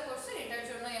চেষ্টা করছেন এটার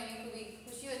জন্য আমি খুবই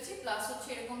খুশি হচ্ছি। প্লাস হচ্ছে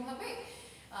এরকমভাবে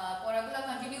পড়াগুলো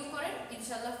কন্টিনিউ করেন,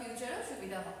 ইনশাআল্লাহ ফিউচারেও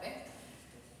সুবিধা হবে।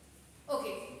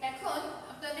 ওকে, এখন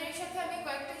আপনাদের সাথে আমি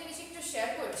কয়েকটা জিনিস একটু শেয়ার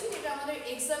করছি যেটা আমাদের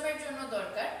এক্সামের জন্য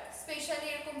দরকার। স্পেশালি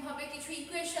এরকম ভাবে কিছু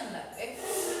ইকুয়েশন লাগবে,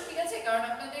 ঠিক আছে? কারণ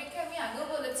আপনাদেরকে আমি আগেও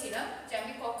বলেছিলাম যে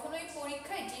আমি কখনোই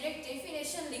পরীক্ষায় ডিরেক্ট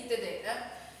ডেফিনেশন লিখতে দেই না।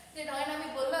 যে ধরেন আমি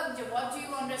বললাম যে what do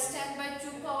you understand by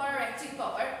true power R active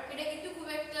পাওয়ার, এটা কিন্তু খুব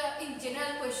একটা ইন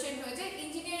জেনারেল কোয়েশ্চেন হয়ে যায়।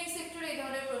 ইঞ্জিনিয়ারিং সেক্টরে এই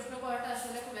ধরনের প্রশ্ন করাটা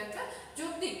আসলে খুব একটা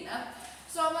যৌক্তিক না।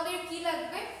 সো আমাদের কি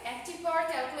লাগবে? অ্যাক্টিভ পাওয়ার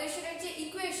ক্যালকুলেশনের যে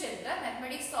ইকুয়েশনটা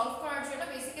ম্যাথমেটিক্স সলভ করার জন্য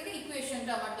বেসিক্যালি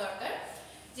ইকুয়েশনটা আমার দরকার,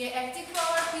 যে active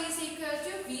power P is equal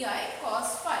to VI cos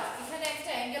phi। এখানে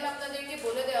একটা অ্যাঙ্গেল আপনাদেরকে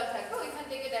বলে দেওয়া থাকবে, ওইখান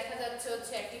থেকে দেখা যাচ্ছে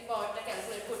হচ্ছে অ্যাক্টিভ পাওয়ারটা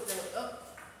ক্যালকুলেট করতে হতো।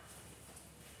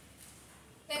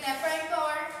 দেন অ্যাপারেন্ট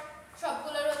পাওয়ার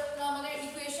সবগুলোর আমাদের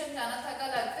ইকুয়েশন জানা থাকা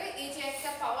লাগবে। এই যে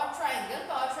একটা পাওয়ার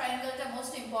ট্রায়াঙ্গেলটা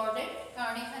মোস্ট ইম্পর্টেন্ট,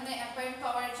 কারণ এখানে অ্যাপারেন্ট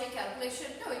পাওয়ারের যে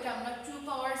ক্যালকুলেশনটা ওইটা আমরা ট্রু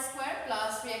পাওয়ার স্কয়ার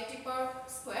প্লাস রিঅ্যাক্টিভ পাওয়ার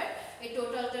স্কয়ার এই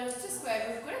টোটালটা হচ্ছে স্কয়ার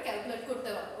রুট করে ক্যালকুলেট করতে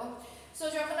পারবো। সো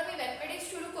যখন আমি ম্যাথমেটিক্স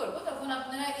শুরু করব তখন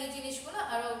আপনারা এই জিনিসগুলো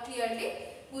আরো ক্লিয়ারলি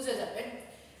বুঝে যাবেন।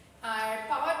 আর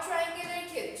পাওয়ার ট্রায়াঙ্গেলের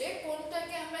ক্ষেত্রে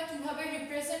কোনটাকে আমরা কিভাবে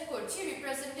রিপ্রেজেন্ট করছি,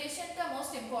 রিপ্রেজেন্টেশনটা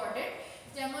মোস্ট ইম্পর্টেন্ট।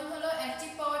 যেমন হলো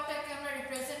অ্যাক্টিভ পাওয়ারটাকে আমরা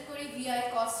রিপ্রেজেন্ট করি VI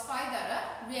cos phi দ্বারা,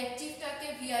 রিঅ্যাক্টিভটাকে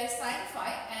VI sin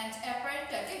phi and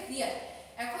অ্যাপারেন্টটাকে VI।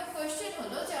 এখন কোশ্চেন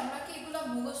হলো যে আমরা কি এগুলো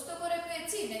মুখস্থ করে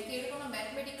পেয়েছি নাকি এর কোনো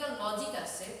ম্যাথমেটিক্যাল লজিক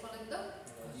আছে? বলেন তো।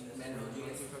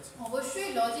 অবশ্যই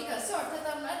লজিক আছে, অর্থাৎ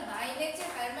আমরা 9 এ যে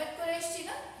হায়ার ম্যাথ করে এসেছি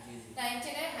না, 9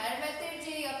 10 এর হায়ার ম্যাথের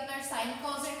যে আপনার সাইন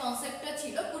কজ এর কনসেপ্টটা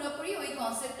ছিল পুরোপুরি ওই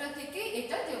কনসেপ্টটা থেকে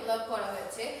এটা ডেভেলপ করা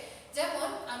হয়েছে। যেমন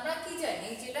আমরা কি জানি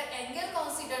যেটা অ্যাঙ্গেল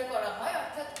কনসিডার করা হয়,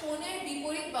 অর্থাৎ কোণের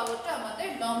বিপরীত বাহুটা আমাদের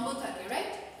লম্ব থাকে,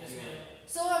 রাইট?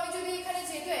 সো আমি যদি এখানে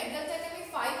যেহেতু অ্যাঙ্গেলটাকে আমি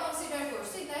phi কনসিডার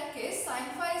করছি, that case sin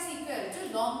phi is equal to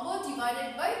লম্ব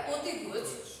ডিভাইডেড বাই অতিভুজ,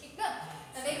 ঠিক না?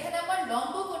 তাহলে এখানে আমার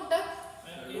লম্ব কোনটা?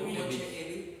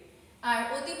 আর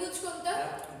অতিভুজ কোনটা?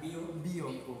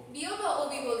 বিও বা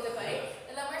OB বলতে পারি।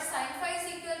 তাহলে আমার sin phi is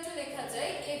equal to লেখা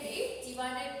যায় AB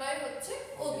ডিভাইডেড বাই হচ্ছে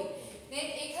OB। দেন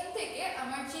এখান থেকে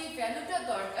আমার যে ভ্যালুটা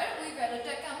দরকার ওই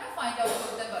ভ্যালুটাকে আমরা ফাইন্ড আউট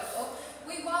করতে পারবো।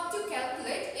 We want to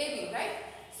calculate AB, right?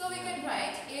 So we can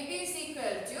write AB is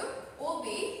equal to OB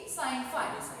sin phi।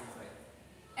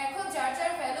 এখন যার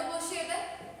যার ভ্যালু বসিয়ে দেন।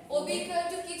 OB equal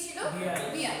to কি ছিল?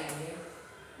 VI।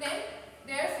 Then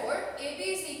therefore AB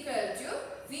is equal to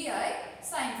VI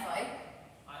sin phi।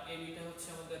 R AB টা হচ্ছে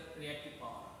আমাদের reactive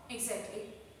পাওয়ার। Exactly.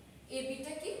 AB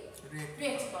টা কি?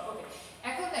 রিঅ্যাক্টিভ পাওয়ার। ওকে,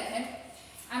 এখন দেখেন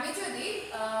আমি যদি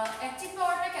অ্যাক্টিভ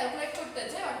পাওয়ারটা ক্যালকুলেট করতে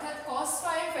চাই, অর্থাৎ cos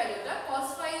phi এর ভ্যালুটা cos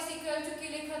phi is equal to কি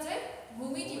লেখা যায়?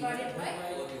 ভূমি ডিভাইডেড বাই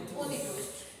অতিভুজ।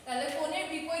 তাহলে কোণের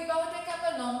বিপরীত বাহুটাকে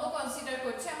আমরা লম্ব কনসিডার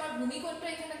করছি, আমার ভূমি কোণটা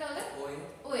এখানে তাহলে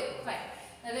OA, ফাইন।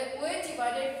 তাহলে OA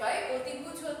ডিভাইডেড বাই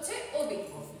অতিভুজ হচ্ছে OB।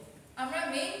 আমরা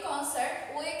মেইন কনসেপ্ট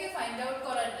OA কে ফাইন্ড আউট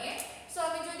করা নিয়ে, সো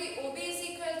আমি যদি OB is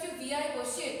equal to VI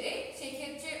বসিয়ে দেই সেই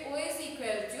ক্ষেত্রে OA is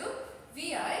equal to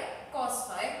VI cos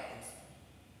phi।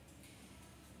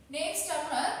 Next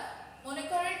আমরা মনে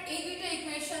করেন এই দুইটা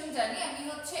ইকুয়েশন জানি, আমি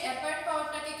হচ্ছে অ্যাপারেন্ট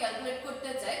পাওয়ারটাকে ক্যালকুলেট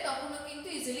করতে চাই, তখনও কিন্তু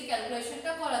ইজিলি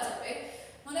ক্যালকুলেশনটা করা যাবে।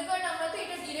 মনে করেন আমরা তো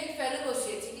এটা ডিরেক্ট ভ্যালু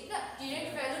বসিয়েছি, ঠিক না?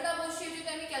 ডিরেক্ট ভ্যালু না বসিয়ে যদি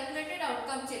আমি ক্যালকুলেটেড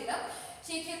আউটকাম চেতাম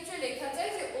সেই ক্ষেত্রে লেখা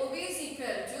যায় যে OB is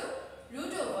equal to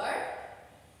root over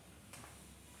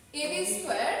AB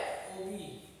square OB,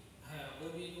 হ্যাঁ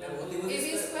OB AB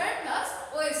square plus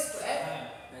OA square। হ্যাঁ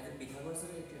ম্যাথের পিথাগোরাস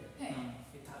এর এটা হ্যাঁ,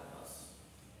 পিথাগোরাস।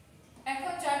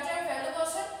 এখন যার যার ভ্যালু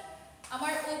বসান।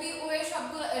 আমার OB OA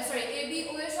সবগুলো AB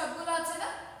OA সবগুলো আছে না,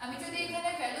 আমি যদি এখানে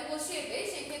ভ্যালু বসিয়ে দেই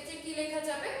সেই ক্ষেত্রে কি লেখা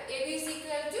যাবে? AB is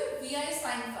equal to VI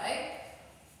sin phi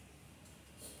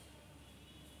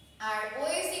R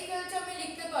OA is equal to আমি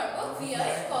লিখতে পারবো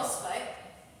VI cos phi।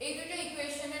 এই দুটো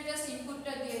ইকুয়েশনের জাস্ট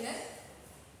ইনপুটটা দিয়ে দেন,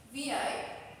 VI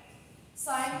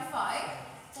sin phi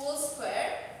whole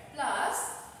square plus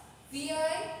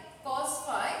VI cos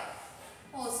phi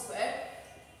whole square।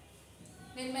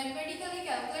 দেন ম্যাথমেটিক্যালি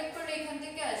ক্যালকুলেট করে এখান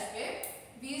থেকে আসবে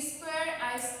v square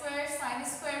I square sin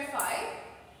square phi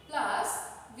plus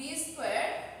v square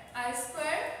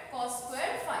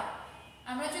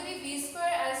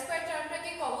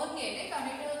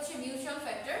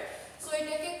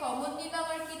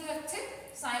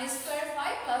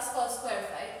phi plus cos square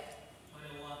phi মানে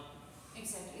 1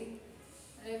 exactly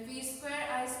v square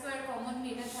i square common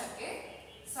নিলে থাকে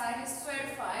sin square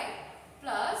phi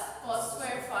plus cos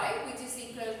square phi which is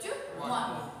equal to 1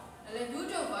 তাহলে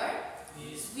root over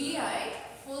vi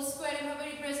whole square এভাবে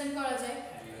represent করা যায়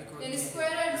দেন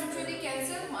square আর root যদি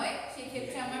cancel হয় সেই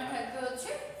ক্ষেত্রে আমার থাকবে হচ্ছে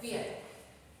vi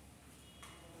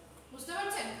বুঝতে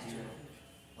পারছেন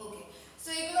ওকে সো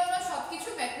এগুলো আমরা সবকিছু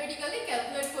ম্যাথমেটিক্যালি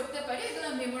ক্যালকুলেট করতে পারি এগুলো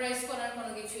মেমোরাইজ করার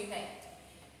কোনো কিছুই নাই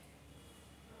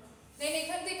দেন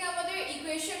এখান থেকে আমাদের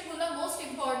ইকুয়েশনগুলো most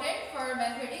important for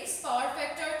mathematics power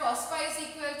factor cos phi is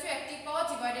equal to active power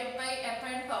divided by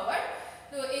apparent power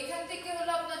তো এখান থেকে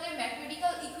হলো আপনাদের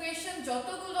ম্যাথমেটিক্যাল ইকুয়েশন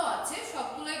যতগুলো আছে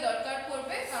সবগুলোই দরকার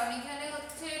পড়বে কারণ এখানে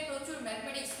হচ্ছে প্রচুর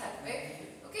ম্যাথমেটিক্স থাকবে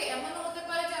ওকে এমনও হতে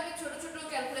পারে যে আমি ছোট ছোট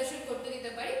ক্যালকুলেশন করতে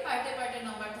দিতে পারি পার্টে পার্টে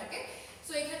নাম্বার থাকে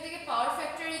সো এখান থেকে পাওয়ার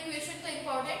ফ্যাক্টর ইকুয়েশনটা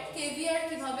ইম্পর্টেন্ট কেভিআর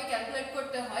কিভাবে ক্যালকুলেট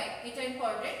করতে হয় এটা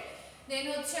ইম্পর্টেন্ট দেন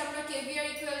হচ্ছে আমরা কেভিআর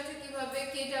ইকুয়াল টু কিভাবে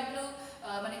কেডব্লিউ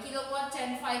মানে কিলোওয়াট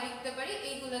 10 লিখতে পারি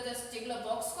এইগুলো জাস্ট যেগুলো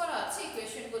বক্স করা আছে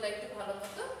ইকুয়েশনগুলো একটু ভালো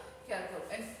মতো খেয়াল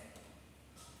করবেন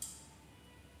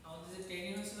আমাদের যে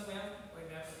ট্রেনিং হয়েছিল ম্যাম ওই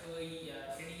ম্যাম ওই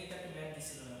ট্রেনিং এ একটা ম্যাম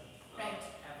দিছিল ম্যাম রাইট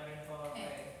অ্যাপারেন্ট পাওয়ার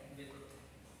বের করতে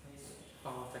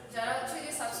পাওয়ার ফ্যাক্টর যারা হচ্ছে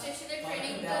যে সাবস্টেশনের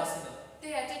ট্রেনিংটা তে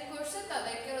অ্যাটেন্ড করছেন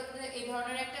তাদেরকে হচ্ছে এই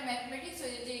ধরনের একটা ম্যাথমেটিক্স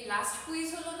ওই যে লাস্ট কুইজ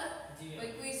হলো না ওই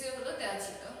কুইজে হলো দেওয়া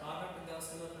ছিল পাওয়ার ফ্যাক্টর দেওয়া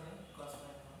ছিল ওখানে cos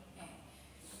phi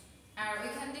আর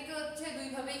এখান থেকে হচ্ছে দুই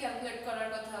ভাবেই ক্যালকুলেট করার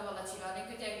কথা বলা ছিল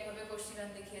অনেকে যে একভাবে করছিলেন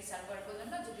দেখিয়ে স্যার পরে বললেন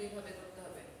না যে দুই ভাবে করতে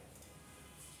হবে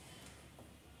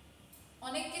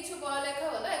অনেক কিছু পড়ালেখা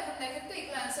হলো এখন দেখেন তো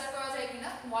এগুলো অ্যানসার করা যায় কিনা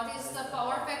what is the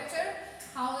power factor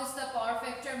how is the power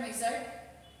factor measured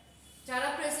যারা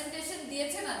প্রেজেন্টেশন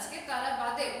দিয়েছেন আজকে তারা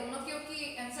বাদে অন্য কেউ কি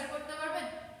অ্যানসার করতে পারবেন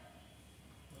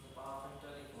power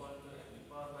factor equal to active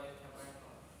power by apparent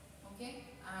power okay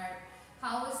R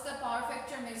how is the power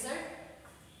factor measured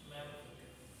ma'am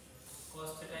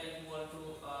cos theta equal to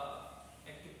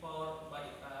active power by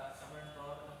apparent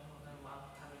power ওখানে মান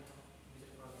থাকবে তো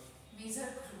মেজার করা যাবে মেজার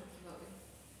করব কিভাবে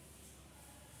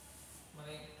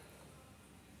মানে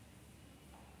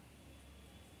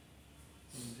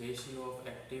ratio of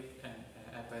active and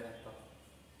apparent power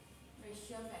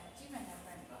ratio of active and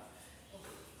apparent power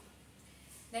ওকে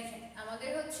দেখেন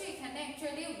আমাদের হচ্ছে এখানে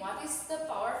actually what is the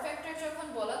power factor যখন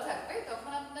বলা থাকবে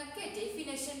তখন আপনাকে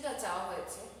ডেফিনেশনটা চাওয়া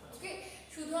হয়েছে ওকে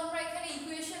শুধু আমরা এখানে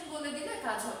ইকুয়েশন বলে দিলে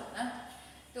কাজ হবে না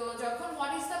তো যখন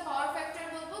what is the power factor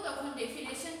বলবো তখন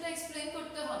ডেফিনেশনটা এক্সপ্লেইন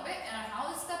করতে হবে আর how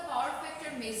is the power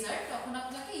factor measure তখন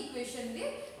আপনাকে ইকুয়েশন দিয়ে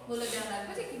বলে দেওয়া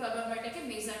লাগবে যে কিভাবে আমরা এটাকে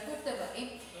মেজার করতে পারি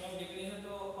এবং ডেফিনিশন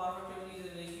তো power factor is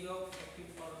ratio of active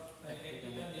power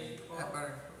active and reactive power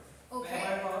okay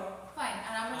apparent power fine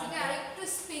আর আমরা যদি আরেকটু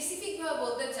স্পেসিফিক ভাবে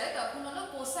বলতে চাই তখন হলো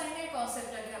কোসাইনের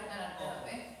কনসেপ্টটাকে আপনার আনতে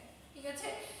হবে ঠিক আছে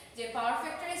যে power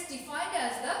factor is defined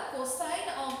as the cosine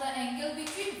of the angle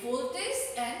between voltage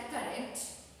and current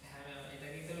হ্যাঁ ম্যাম এটা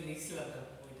কিন্তু আমি লিখছিলাম না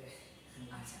ওইটাই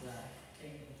আচ্ছা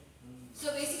সো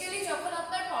বেসিক্যালি যখন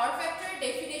আপনার পাওয়ার ফ্যাক্টরের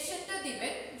ডেফিনেশনটা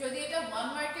দিবেন যদি এটা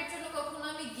 1 মার্কের জন্য কখনো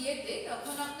আমি দিয়ে দেই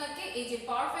তখন আপনাকে এই যে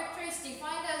power factor is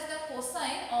defined as the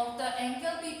cosine of the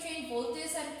angle between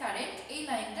voltage and current এই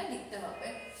লাইনটা লিখতে হবে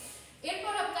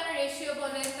এরপর আপনারা রেশিও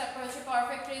বলেন তারপর হচ্ছে power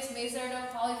factor is measured of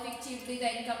how effectively the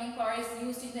incoming power is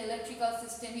used in the electrical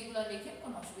system এগুলো লিখে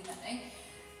কোনো অসুবিধা নাই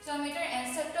সো আমি এটার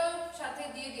অ্যানসারটাও সাথে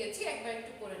দিয়ে দিয়েছি একবার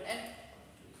একটু পড়ে নেন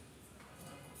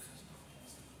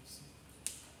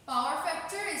Power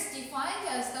factor is defined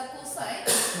as the cosine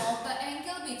of the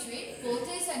angle between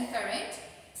voltage and current.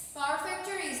 Power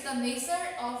factor is the measure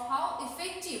of how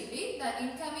effectively the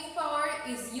incoming power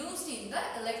is used in the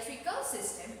electrical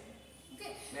system.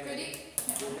 Okay? Ready?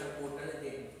 পোর্টালে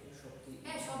দেখুন সব কি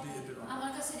হ্যাঁ সব আমার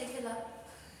কাছে রেখে দাও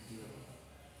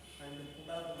আমি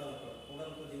পোর্টাল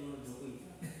তো দিন ঢুকুই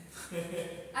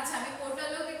আচ্ছা আমি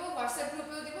পোর্টালেও দিব হোয়াটসঅ্যাপ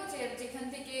গ্রুপেও দিব যে যেখান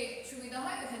থেকে সুবিধা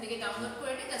হয় ওখান থেকে ডাউনলোড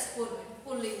করে নিয়ে জাস্ট পড়বেন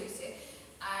পড়লেই হয়েছে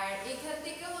আর এখান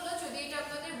থেকে হলো যদি এটা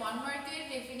আপনাদের 1 মার্কের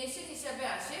ডেফিনেশন হিসেবে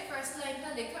আসে ফার্স্ট লাইনটা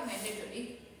লেখা ম্যান্ডেটরি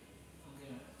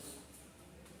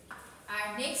আর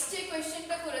নেক্সট যে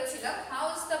কোশ্চেনটা করেছিলাম how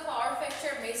is the power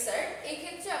factor measured এই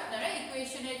ক্ষেত্রে আপনারা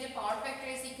ইকুয়েশনের যে power factor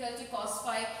is equal to cos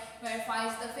phi where phi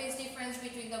is the phase difference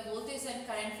between the voltage and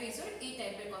current phasor এই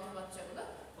টাইপের কথাবার্তাগুলো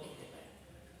লিখতে পারেন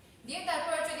দিয়ে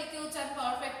তারপর যদি কেউ চান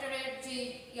পাওয়ার ফ্যাক্টরের যে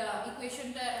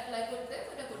ইকুয়েশনটা অ্যাপ্লাই করতে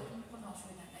ওটা করতে কোনো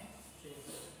অসুবিধা নাই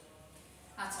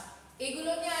আচ্ছা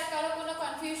এগুলো নিয়ে আর কারো কোনো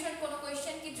কনফিউশন কোনো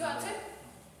কোশ্চেন কিছু আছে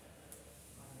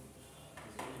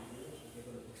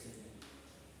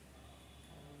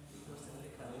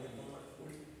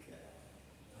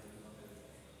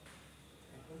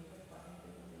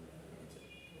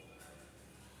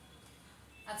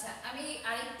আচ্ছা, আমি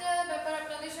আরেকটা ব্যাপার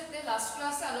আপনাদের সাথে লাস্ট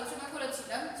ক্লাসে আলোচনা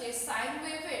করেছিলাম যে সাইন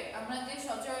ওয়েভের আমরা যে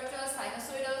সচরাচর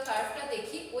সাইনোসয়েডাল কার্ভটা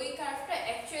দেখি ওই কার্ভটা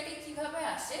অ্যাকচুয়ালি কিভাবে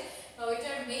আসে,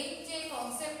 ওইটার মেইন যে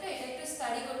কনসেপ্টটা এটা একটু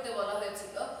স্টাডি করতে বলা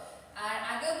হয়েছিল। আর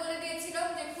আগেও বলে দিয়েছিলাম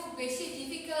যে খুব বেশি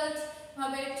ডিফিকাল্ট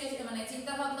ভাবে মানে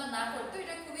চিন্তা ভাবনা না করতে,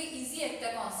 এটা খুবই ইজি একটা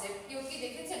কনসেপ্ট। কেউ কি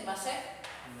দেখেছেন বাসায়?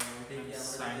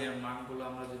 সাইনের মানগুলো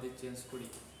আমরা যদি চেঞ্জ করি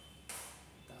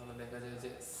তাহলে দেখা যায় যে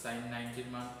সাইন 90 এর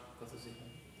মান কত ছিল?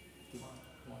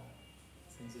 1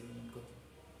 sin 0 মান কত?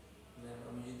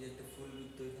 আমি যদি একটা ফুল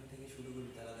বৃত্ত এখান থেকে শুরু করি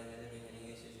তাহলে দেখা যাবে এখানে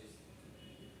গিয়ে শেষ হয়েছে।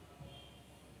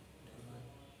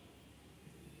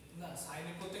 না,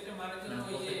 সাইনের প্রত্যেকটা মানের জন্য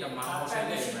ওই প্রত্যেকটা মান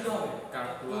বসাইলে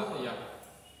কার্ভগুলো ইয়া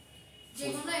যে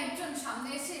কোনো একজন সামনে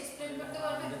এসে এক্সপ্লেইন করতে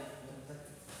পারবেন?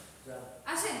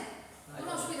 আসেন,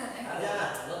 কোনো অসুবিধা নেই।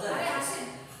 আরে আসেন।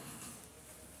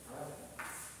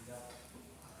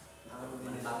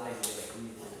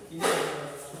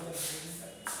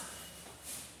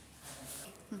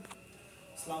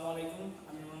 আসসালামু আলাইকুম,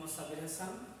 আমি Mohammad Sabir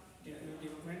Hasan, technical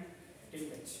department 10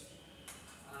 batch.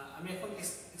 আমি এখন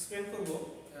এক্সপ্লেইন করব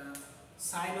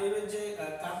সাইন ওয়েভের যে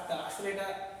কার্ভটা, আসলে এটা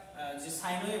যে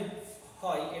সাইন ওয়েভ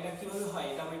হয় এটা কিভাবে হয়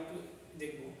এটা আমরা একটু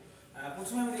দেখব।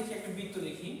 প্রথমে আমি দেখি একটা বৃত্ত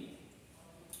দেখি।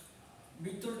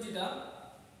 বৃত্তর যেটা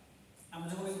আমরা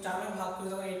যখন এই চার ভাগে ভাগ করে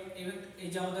তখন এই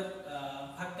যে আমাদের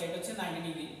ভাগটা এটা হচ্ছে 90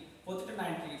 ডিগ্রি, প্রত্যেকটা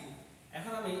 90 ডিগ্রি।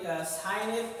 এখন আমি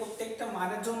সাইনের প্রত্যেকটা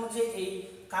মানের জন্য যে এই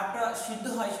কার্ভটা সিদ্ধ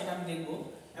হয় সেটা আমি দেখব।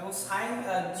 এবং সাইন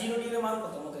 0 ডিগ্রির মান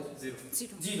কত আমাদের?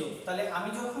 0। তাহলে আমি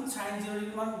যখন সাইন 0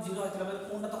 ডিগ্রির মান 0 হয় তাহলে আমাদের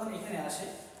কোণটা তখন এখানে আসে,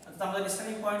 অর্থাৎ আমাদের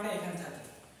স্টার্টিং পয়েন্টটা এখানে থাকে।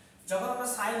 যখন আমরা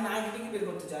সাইন 90 ডিগ্রি বের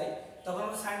করতে যাই তখন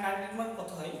আমরা সাইন 90 ডিগ্রির মান কত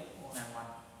হয়? 1।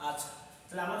 আচ্ছা,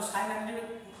 তাহলে আমরা সাইন 90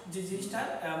 ডিগ্রি যে জিনিসটা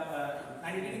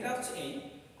 90 ডিগ্রিটা হচ্ছে এই,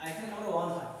 আর এখানে আমরা 1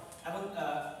 হয়। এবং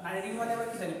 90 ডিগ্রি মানে আমরা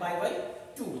কি জানি?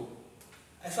 π/2,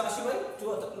 180/2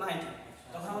 অর্থাৎ 90।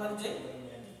 তখন আমাদের যে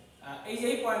এই যে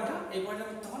এই পয়েন্টটা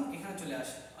তখন এখানে চলে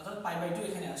আসে, অর্থাৎ π/2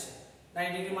 এখানে আসে,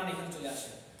 90 ডিগ্রি মান এখানে চলে আসে।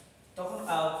 তখন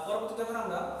পরবর্তীতে যখন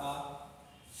আমরা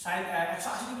সাইন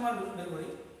 180 ডিগ্রি মান বের করি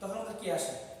তখন আমাদের কি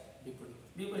আসে?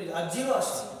 বিপরীত, আর 0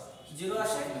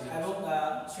 আসে। এবং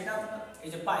সেটা এই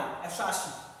যে পাই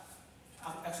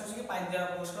 180 কে পাই দেওয়া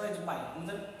প্রশ্ন এই যে পাই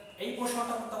আমাদের এই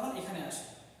প্রশ্নটা তখন এখানে আসে।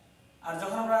 আর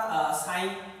যখন আমরা সাইন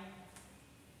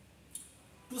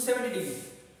 270 ডিগ্রি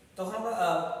তখন আমরা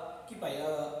কি পাই?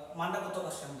 মানটা কত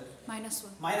আসে আমাদের?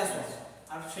 -1।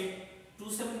 আর সেই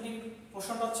 270 ডিগ্রি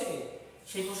প্রশ্নটা হচ্ছে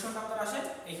সেই প্রশ্নটা আমাদের আসে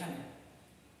এখানে,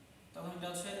 তখন এটা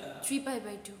হচ্ছে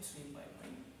 3π/2।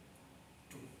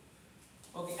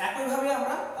 ওকে, একইভাবে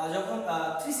আমরা যখন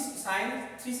সাইন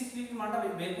 360 ডিগ্রি মানটা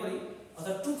বের করি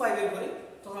অর্থাৎ 2π বের করি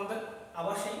তখন আমাদের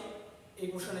আবার সেই এই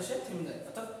পোর্শন এসে থেমে যায়,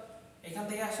 অর্থাৎ এখান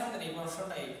থেকে আসে আমাদের এই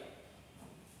পোর্শনটা এই।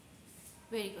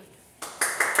 Very good.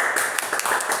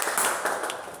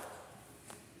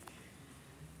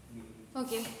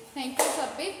 Okay, thank you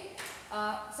Sabbir.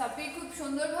 Sabbir খুব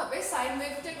সুন্দরভাবে সাইন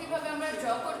ওয়েভটা কিভাবে আমরা ড্র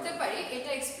করতে পারি এটা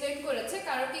এক্সপ্লেইন করেছে।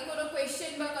 কারো কি কোনো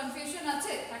কোয়েশ্চেন বা কনফিউশন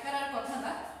আছে? থাকার আর কথা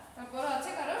না, তারপর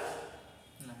আছে কারো?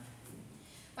 না।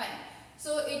 ফাইন।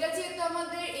 সো এটা যেহেতু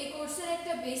আমাদের এই কোর্সের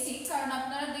একটা বেসিক, কারণ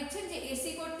আপনারা দেখছেন যে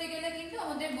এসি করতে গেলে কিন্তু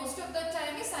আমাদের মোস্ট অফ দ্য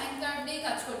টাইমে সাইন কার্ভ নিয়ে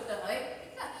কাজ করতে হয়,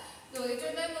 ঠিক না? তো এই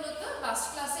জন্যই মূলত লাস্ট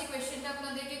ক্লাসে কোয়েশ্চেনটা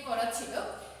আপনাদেরকে করা ছিল।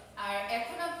 আর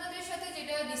এখন আপনাদের সাথে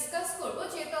যেটা ডিসকাস করব,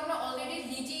 যেহেতু আমরা already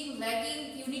leading, lagging,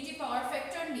 unity, power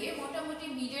factor নিয়ে মোটামুটি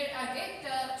মিডের আগে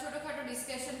একটা ছোটখাটো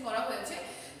ডিসকাশন করা হয়েছে,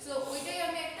 সো ওইটাই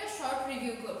আমি একটা শর্ট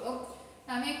রিভিউ করব।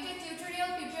 আমি একটা টিউটোরিয়াল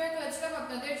প্রিপেয়ার করেছিলাম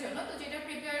আপনাদের জন্য, তো যেটা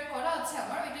প্রিপেয়ার করা আছে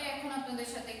আমার এটাই এখন আপনাদের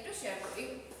সাথে একটু শেয়ার করি।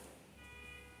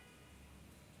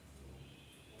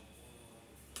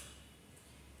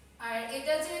 আর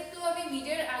এটা যেহেতু আমি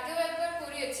মিডের আগেও একবার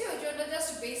করিয়েছি ওই জন্য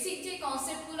জাস্ট বেসিক যে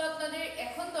কনসেপ্টগুলো আপনাদের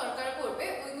এখন দরকার পড়বে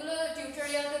ওইগুলো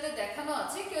টিউটোরিয়ালটাতে দেখানো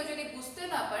আছে। কেউ যদি বুঝতে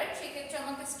না পারেন সেক্ষেত্রে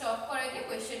আমাকে স্টপ করাই দিয়ে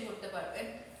কোয়েশ্চেন করতে পারবেন।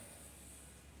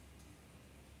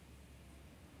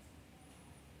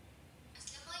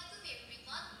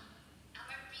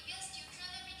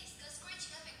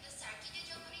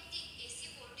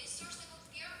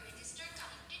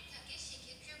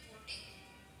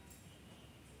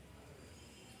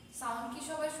 সাউন্ড কি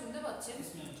সবাই শুনতে পাচ্ছেন?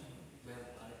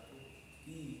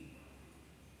 কি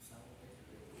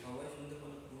সবাই শুনতে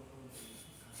পারলো?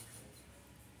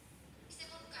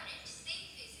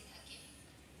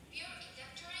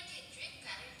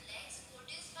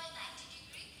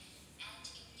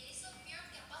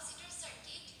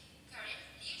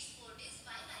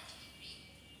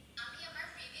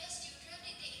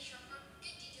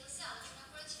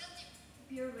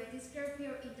 পিওর রেজিস্টার,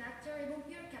 পিওর ইন্ডাক্টর এবং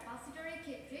পিওর ক্যাপাসিটরের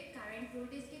ক্ষেত্রে কারেন্ট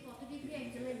ভোল্টেজকে কত ডিগ্রি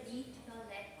অ্যাঙ্গেলে লিড বা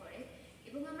ল্যাগ করে।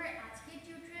 এবং আমার আজকের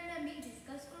টিউটোরিয়ালে আমি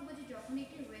discuss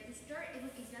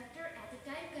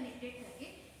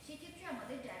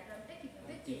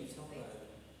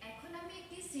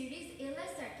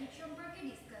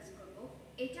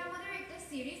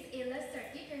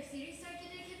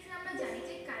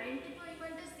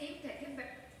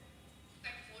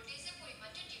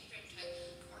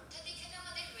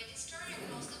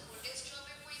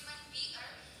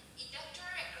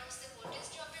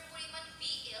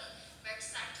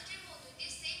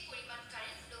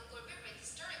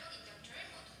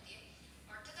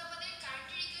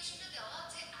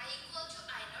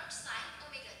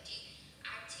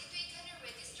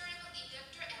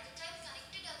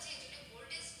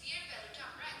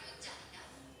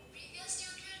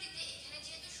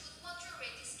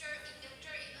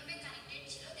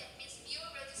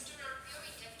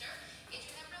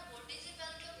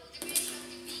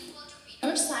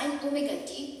sin omega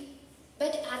t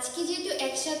but আজকে যেহেতু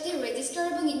একসাথে রেজিস্টার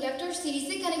এবং ইন্ডাক্টর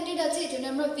সিরিজে কানেক্টেড আছে এজন্য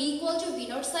আমরা v equal to v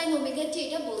naught sin omega t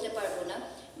এটা বলতে পারবো না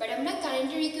বাট আমরা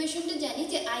কারেন্টের ইকুয়েশনটা জানি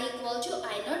যে I equal to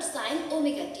I naught sin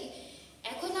omega t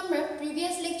এখন আমরা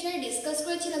প্রিভিয়াস লেকচারে ডিসকাস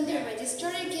করেছিলাম যে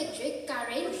রেজিস্টারের ক্ষেত্রে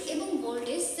কারেন্ট এবং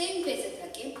ভোল্টেজ সেম ফেজে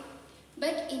থাকে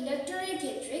বাট ইন্ডাক্টরের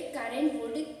ক্ষেত্রে কারেন্ট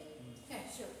ভোল্টেজ হ্যাঁ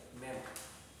শিওর ম্যাম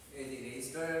এই যে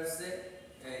রেজিস্টারসে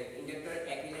ইন্ডাক্টর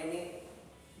একই লাইনে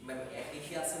ম্যাম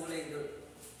একই আছে বলে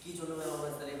কি জন্য ম্যাম আমরা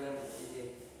তাহলে ম্যাম এই যে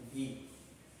ভি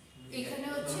এখানে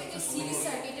হচ্ছে যে সিরিজ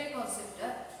সার্কিটের কনসেপ্টটা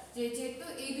যেহেতু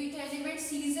এই দুইটা এলিমেন্ট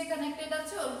সিরিজে কানেক্টেড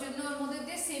আছে ওর জন্য ওর মধ্যে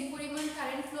দিয়ে সেম পরিমাণ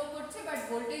কারেন্ট ফ্লো করছে বাট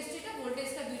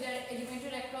ভোল্টেজটা দুইটা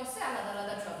এলিমেন্টের অ্যাক্রসে আলাদা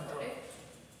আলাদা ড্রপ করে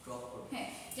হ্যাঁ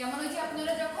যেমন ওই যে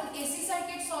আপনারা যখন এসি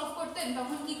সার্কিট সলভ করতেন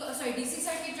তখন কি ডিসি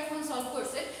সার্কিট যখন সলভ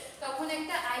করছেন তখন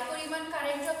একটা আই পরিমাণ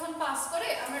কারেন্ট যখন পাস করে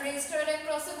আমরা রেজিস্টারের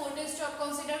অ্যাক্রসে ভোল্টেজ ড্রপ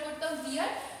কনসিডার করতাম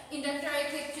ভিআর ইন্ডাক্টরের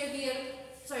ক্ষেত্রে ভিএল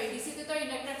ডিসিতে তো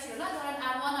ইন্ডাক্টর ছিল না ধরেন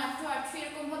R1 R2 R3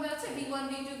 এরকম ভাবে আছে V1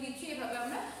 V2 V3 এভাবে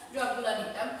আমরা ড্রপগুলো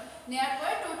নিতাম নেয়ার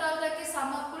পরে টোটালটাকে সাম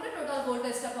আপ করলে টোটাল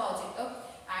ভোল্টেজটা পাওয়া যেত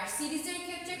আর সিরিজের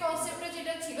ক্ষেত্রে কনসেপ্টটা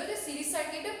যেটা ছিল যে সিরিজ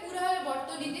সার্কিটে পুরোভাবে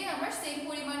বর্তনীতে আমার সেম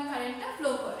পরিমাণ কারেন্টটা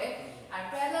ফ্লো করে আর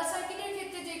প্যারালাল সার্কিটের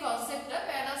ক্ষেত্রে যে কনসেপ্টটা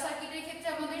প্যারালাল সার্কিটের ক্ষেত্রে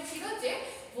আমাদের ছিল যে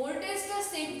ভোল্টেজটা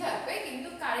সেম থাকবে কিন্তু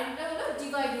কারেন্টটা হলো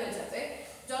ডিভাইড হয়ে যাবে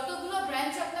যতগুলো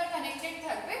ব্রাঞ্চ আপনার কানেক্টেড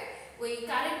থাকবে ওই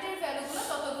কারেন্টের ভ্যালুগুলো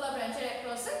ততগুলো ব্রাঞ্চের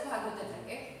অ্যাক্রসে ভাগ হতে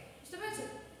থাকে বুঝতে পেরেছেন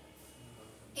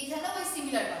এখানে ওই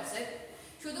সিমিলার কনসেপ্ট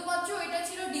শুধুমাত্র এটা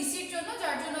ছিল ডিসির জন্য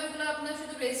যার জন্য ওইগুলো আপনার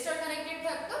শুধু রেজিস্টার কানেক্টেড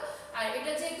থাকতো আর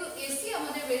এটা যেহেতু এসি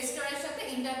আমাদের রেজিস্টারের সাথে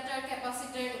ইন্ডাক্টর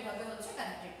ক্যাপাসিটর এভাবে হচ্ছে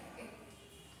কানেক্টেড থাকে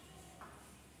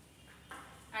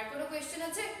আর কোনো কোশ্চেন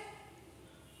আছে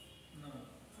না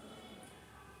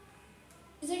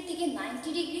এর দিকে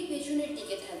 90 ডিগ্রি পেছনের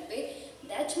দিকে থাকবে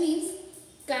that means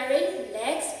current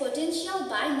lags potential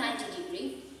by 90 degree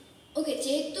okay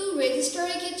যেহেতু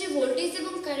রেজিস্টারের ক্ষেত্রে ভোল্টেজ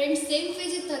এবং কারেন্ট সেম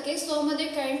ফেজে থাকে সো আমাদের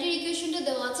কারেন্টের ইকুয়েশনটা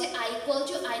দেওয়া আছে I equal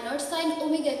to I naught sin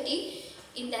omega t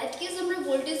in that case আমরা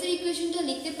ভোল্টেজের ইকুয়েশনটা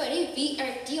লিখতে পারি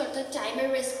VRT অর্থাৎ টাইমের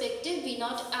রেসপেক্টে V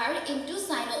naught R into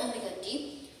sin omega t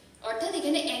অর্থাৎ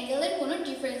এখানে অ্যাঙ্গেলের কোনো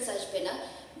ডিফারেন্স আসবে না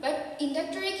বাট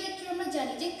ইন্ডাক্টরের ক্ষেত্রে আমরা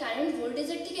জানি যে কারেন্ট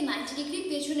ভোল্টেজের থেকে 90 ডিগ্রি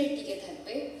পেছনের দিকে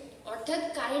থাকবে অর্থাৎ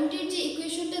কারেন্টের যে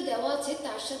ইকুয়েশনটা দেওয়া আছে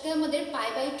তার সাথে আমাদের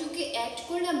π/2 কে অ্যাড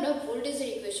করলে আমরা ভোল্টেজের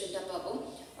ইকুয়েশনটা পাবো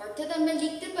অর্থাৎ আমরা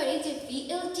লিখতে পারি যে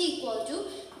VLT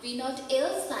 = V naught L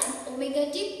sin omega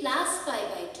t plus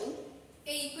π/2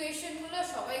 এই ইকুয়েশনগুলো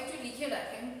সবাই একটু লিখে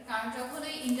রাখেন কারণ যখন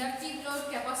এই ইন্ডাকটিভ লোড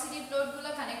ক্যাপাসিটিভ লোডগুলো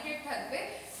কানেক্টেড থাকবে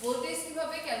ভোল্টেজ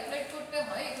কিভাবে ক্যালকুলেট করতে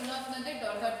হয় এগুলো আপনাদের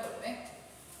দরকার পড়বে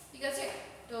ঠিক আছে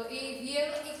তো এই VL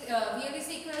is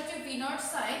equal to V naught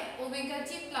sin omega t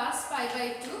plus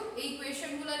π/2 এই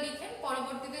ইকুয়েশনগুলো লিখেন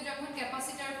পরবর্তীতে যখন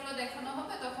ক্যাপাসিটরগুলো দেখানো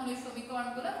হবে তখন এই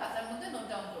সমীকরণগুলো খাতার মধ্যে নোট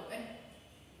ডাউন করবেন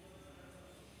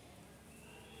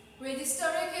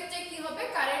রেজিস্টারের ক্ষেত্রে কি হবে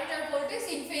current R voltage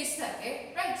in phase থাকে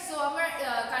রাইট সো আমার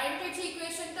কারেন্টের যে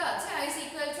ইকুয়েশনটা আছে I is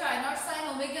equal to I naught sin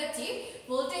omega t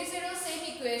ভোল্টেজেরও same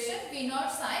equation V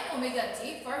naught sin omega t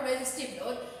for resistive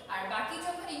load আর বাকি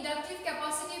যখন ইন্ডাকটিভ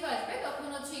ক্যাপাসিটিভ আসবে তখন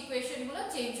হচ্ছে ইকুয়েশনগুলো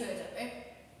চেঞ্জ হয়ে যাবে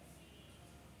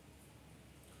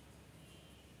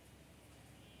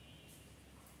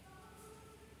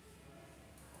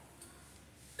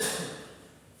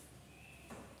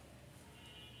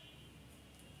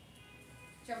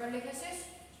সবার লেখা শেষ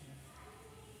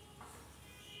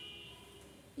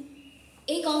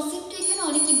এই কনসেপ্টটা এখানে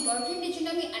অনেক ইম্পর্টেন্ট এজন্য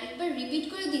আমি আরেকবার রিপিট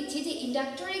করে দিচ্ছি যে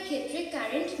ইন্ডাক্টরের ক্ষেত্রে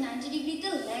কারেন্ট 90 ডিগ্রিতে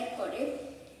ল্যাগ করে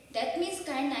দ্যাট মিন্স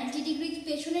কারেন্ট 90 ডিগ্রি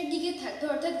পেছনের দিকে থাকবে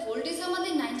অর্থাৎ ভোল্টেজ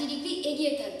আমাদের 90 ডিগ্রি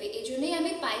এগিয়ে থাকবে এজন্যই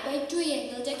আমি π/2 এই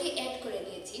অ্যাঙ্গেলটাকে অ্যাড করে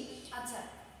নিয়েছি আচ্ছা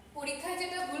পরীক্ষায়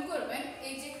যেটা ভুল করবেন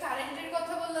এই যে কারেন্টের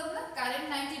কথা বললাম না কারেন্ট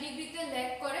 90 ডিগ্রিতে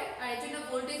ল্যাগ করে আর এজন্য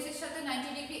ভোল্টেজের সাথে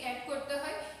 90 ডিগ্রি অ্যাড করতে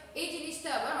হয় এই জিনিসটা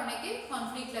আবার অনেকে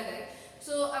কনফ্লিক্ট লাগায়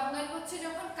সো আপনার হচ্ছে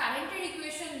যখন কারেন্টের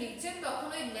ইকুয়েশন লিখছেন তখন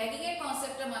ওই ল্যাগিং এর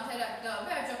কনসেপ্টটা মাথায় রাখতে হবে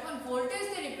আর যখন ভোল্টেজ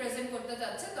দিয়ে রিপ্রেজেন্ট করতে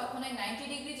যাচ্ছে তখন এই 90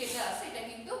 ডিগ্রি যেটা আছে এটা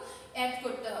কিন্তু অ্যাড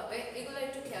করতে হবে এগুলো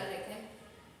একটু খেয়াল রাখেন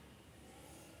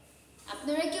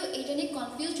আপনারা কেউ এটা নিয়ে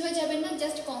কনফিউজড হয়ে যাবেন না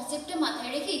জাস্ট কনসেপ্টটা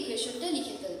মাথায় রেখে ইকুয়েশনটা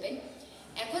লিখে ফেলবেন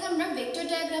এখন আমরা ভেক্টর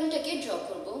ডায়াগ্রামটাকে ড্র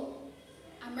করব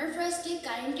আমরা ফার্স্টে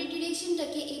কারেন্টের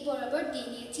ডিরেকশনটাকে এই বরাবর দিয়ে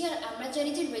নিয়েছি আর আমরা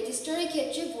জানি যে রেজিস্টারের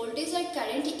ক্ষেত্রে voltage R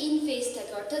current in phase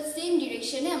থাকে অর্থাৎ সেম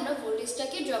ডিরেকশনে আমরা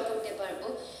ভোল্টেজটাকে ড্র করতে পারবো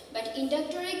বাট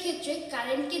ইন্ডাক্টরের ক্ষেত্রে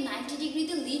কারেন্টকে 90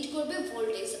 ডিগ্রিতে লিড করবে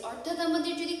ভোল্টেজ অর্থাৎ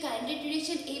আমাদের যদি কারেন্টের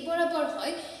ডিরেকশন এই বরাবর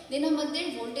হয় দেন আমাদের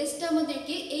ভোল্টেজটা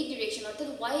আমাদেরকে এই ডিরেকশন অর্থাৎ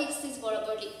ওয়াই এক্সিস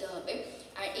বরাবর লিখতে হবে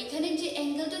আর এখানে যে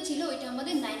অ্যাঙ্গেলটা ছিল ওইটা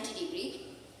আমাদের 90 ডিগ্রি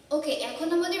ওকে এখন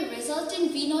আমাদের রেজাল্টেন্ট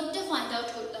V naught টা ফাইন্ড আউট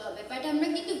করতে হবে বাট আমরা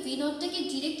কিন্তু ভি নটটাকে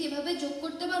ডিরেক্ট এভাবে যোগ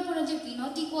করতে পারবো না যে V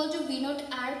naught equal to V naught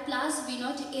R plus V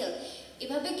naught এল।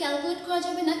 এভাবে ক্যালকুলেট করা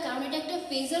যাবে না, কারণ এটা একটা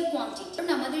ফেজার কোয়ান্টিটি।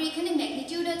 কারণ আমাদের এখানে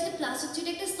ম্যাগনিটিউড আছে প্লাস হচ্ছে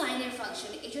এটা একটা সাইনের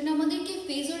ফাংশন, এই জন্য আমাদেরকে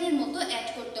ফেজারের মতো অ্যাড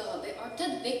করতে হবে,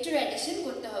 অর্থাৎ ভেক্টর অ্যাডিশন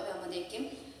করতে হবে আমাদেরকে।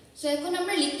 সো এখন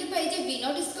আমরা লিখতে পারি যে V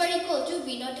naught square equal to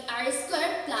V naught R square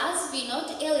plus V naught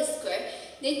L square.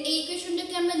 দেন এই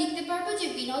ইকুয়েশনটাকে আমরা লিখতে পারবো যে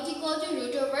V naught equal to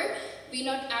root over V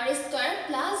naught R square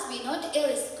plus V naught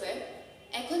L square.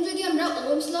 এখন যদি আমরা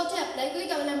ওহমস লতে অ্যাপ্লাই করি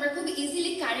তাহলে আমরা খুব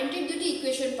ইজিলি কারেন্টের দুটি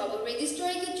ইকুয়েশন পাবো।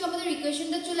 রেজিস্টরের ক্ষেত্রে আমাদের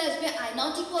ইকুয়েশনটা চলে আসবে I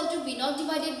not equal to V naught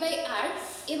divided by আর,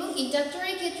 এবং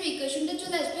ইন্ডাক্টরের ক্ষেত্রে ইকুয়েশনটা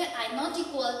চলে আসবে I not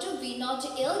equal to V naught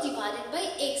L divided by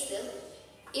X L.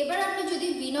 এবার আমরা যদি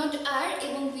ভি নট আর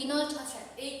এবং ভি নট, আচ্ছা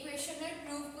এই ইকুয়েশনের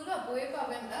প্রুফগুলো বইয়ে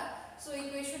পাবেন না, সো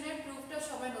ইকুয়েশনের প্রুফটা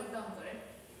সবাই নোট ডাউন করেন।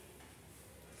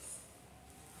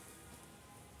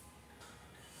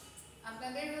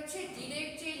 আপনাদের হচ্ছে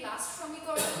ডিরেক্ট যে লাস্ট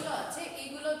সমীকরণগুলো আছে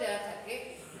এইগুলো দেয়া থাকে,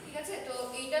 ঠিক আছে? তো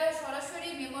এইটা সরাসরি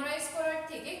মেমোরাইজ করার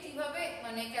থেকে কিভাবে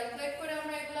মানে ক্যালকুলেট করে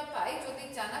আমরা এগুলো পাই যদি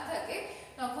জানা থাকে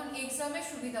তখন এক্সামে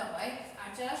সুবিধা হয়। আর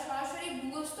যারা সরাসরি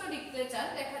মুখস্থ লিখতে চান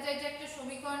দেখা যায় যে একটা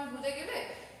সমীকরণ ভুলে গেলে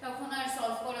তখন আর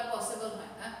সলভ করা পসিবল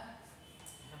হয় না।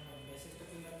 বেসিকটা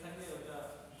ক্লিয়ার থাকলে ওটা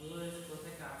বুঝে যাবে কোথা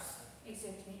থেকে আসছে।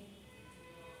 এক্স্যাক্টলি।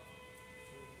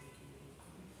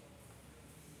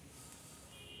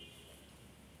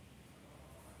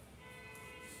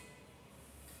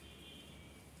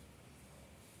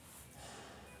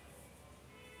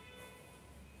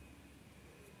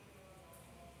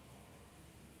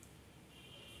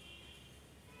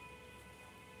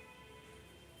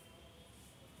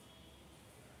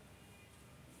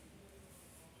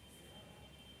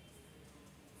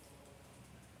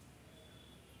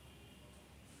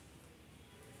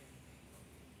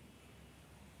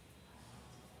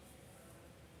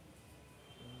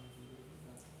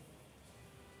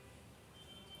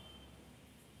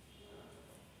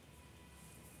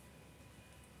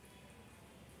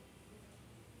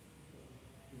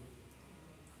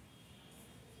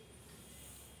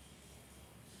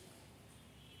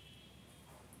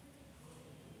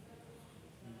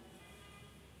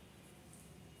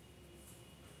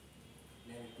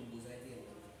 একটু বুঝাই দিয়ে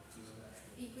কিভাবে আসবে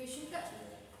ইকুয়েশনটা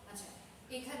আচ্ছা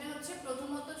এখানে হচ্ছে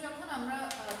প্রথমত যখন আমরা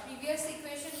প্রিভিয়াস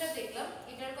ইকুয়েশনটা দেখলাম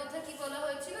এটার কথা কি বলা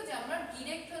হয়েছিল যে আমরা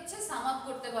ডাইরেক্ট হচ্ছে সাম আপ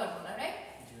করতে পারবো না, রাইট?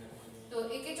 তো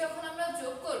একে যখন আমরা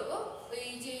যোগ করব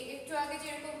এই যে একটু আগে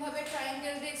যেরকম ভাবে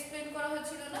ট্রায়াঙ্গেল দিয়ে এক্সপ্লেন করা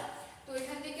হয়েছিল না, তো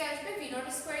এখান থেকে আসবে V naught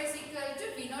square is equal to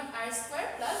V naught R square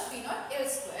plus V naught L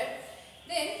square.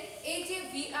 দেন এই যে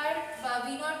ভি আর বা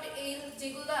ভি নট এল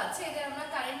যেগুলো আছে এদের আমরা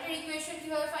কারেন্টের ইকুয়েশন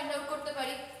কিভাবে ফাইন্ড আউট করতে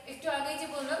পারি, একটু আগেই যে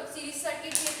বললাম সিরিজ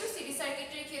সার্কিট যেহেতু সিরিজ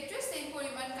সার্কিটের ক্ষেত্রে সেম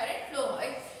পরিমাণ কারেন্ট ফ্লো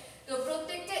হয়। তো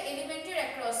প্রত্যেকটা এলিমেন্টের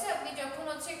অ্যাক্রসে আপনি যখন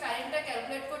হচ্ছে কারেন্টটা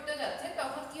ক্যালকুলেট করতে যাচ্ছেন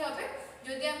তখন কি হবে,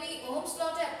 যদি আমি ওহমস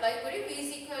লটা অ্যাপ্লাই করি V is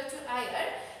equal to IR,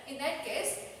 in that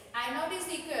case I naught is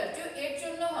equal to এর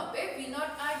জন্য হবে V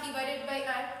naught R divided by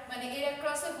R, মানে এর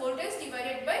অ্যাক্রসে ভোল্টেজ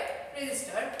ডিভাইডেড বাই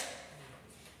রেজিস্টর।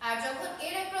 আর যখন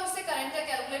এর অ্যাক্রসে কারেন্টটা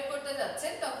ক্যালকুলেট করতে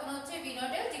যাচ্ছেন তখন হচ্ছে V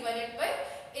naught L divided by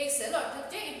XL, অর্থাৎ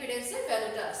যে ইম্পিডেন্সের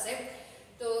ভ্যালুটা আছে।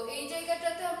 তো এই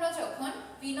জায়গাটাতে আমরা যখন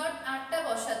V naught R টা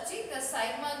বসাচ্ছি তার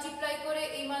সাইড মাল্টিপ্লাই করে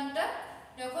এই মানটা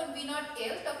যখন V naught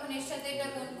L তখন এর সাথে এটা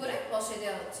গুণ করে বসে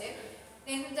দেওয়া হচ্ছে।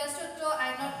 দেন জাস্ট তো I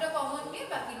naught টা কমন নিয়ে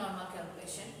বাকি নরমাল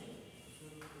ক্যালকুলেশন,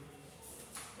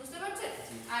 বুঝতে পারছেন?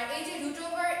 আর এই যে root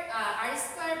over R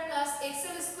square plus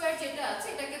XL square যেটা আছে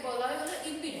এটাকে বলা হয় হলো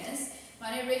ইম্পিডেন্স,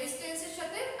 মানে রেজিস্ট্যান্সের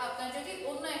সাথে আপনার যদি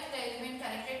অন্য একটা এলিমেন্ট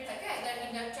কানেক্টেড থাকে either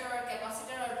inductor or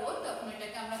capacitor or both, তখন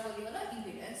এটাকে আমরা বলি হলো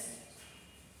ইম্পিডেন্স।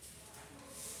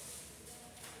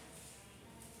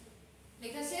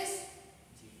 লেখা শেষ?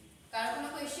 কার কোনো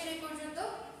কোশ্চেন এই পর্যন্ত?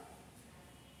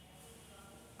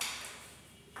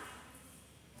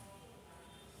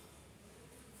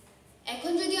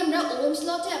 এখন যদি আমরা ওহমস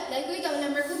লতে অ্যাপ্লাই করি তাহলে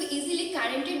আমরা খুব ইজিলি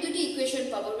কারেন্টের দুটি ইকুয়েশন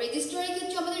পাবো। রেজিস্টরের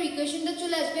ক্ষেত্রে আমাদের ইকুয়েশনটা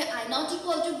চলে আসবে I naught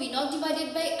equal to V naught divided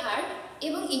by R,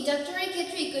 এবং ইন্ডাক্টরের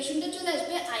ক্ষেত্রে ইকুয়েশনটা চলে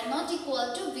আসবে I naught equal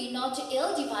to V naught L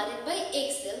divided by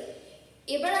XL।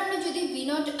 এবার আমরা যদি V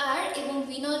naught R এবং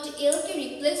V naught L কে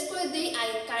রিপ্লেস করে দেই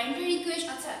কারেন্টের ইকুয়েশন।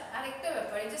 আচ্ছা আরেকটা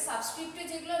ব্যাপার, এই যে সাবস্ক্রিপ্টে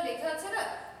যেগুলো লেখা আছে না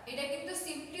এটা কিন্তু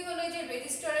সিম্পলি হলো যে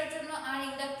রেজিস্টরের জন্য আর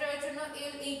ইন্ডাক্টরের জন্য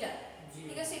L এইটা,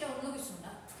 ঠিক আছে? এটা অন্য কিছু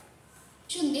না।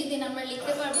 শুনলে দেন আমরা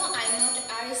লিখতে পারবো I naught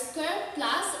R square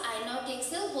plus I naught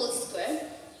XL whole square,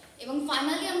 এবং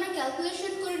ফাইনালি আমরা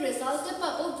ক্যালকুলেশন করে রেজাল্টে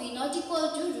পাবো V naught equal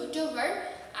to root over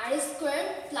R square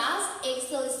plus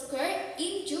XL square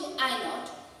into I naught।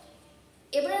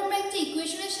 এবার আমরা একটা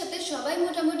ইকুয়েশনের সাথে সবাই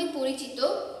মোটামুটি পরিচিত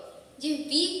যে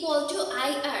V equal to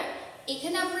IR,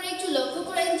 এখানে আপনারা একটু লক্ষ্য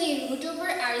করেন যে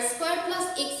 √r²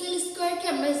 + xl² কে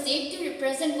আমরা z দিয়ে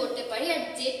রিপ্রেজেন্ট করতে পারি, আর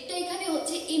জেডটা এখানে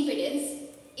হচ্ছে ইম্পিডেন্স।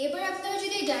 এবার আপনারা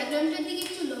যদি এই ডায়াগ্রামটার দিকে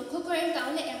একটু লক্ষ্য করেন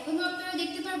তাহলে এখনো আপনারা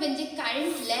দেখতে পারবেন যে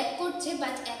কারেন্ট ল্যাগ করছে,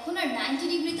 বাট এখন আর 90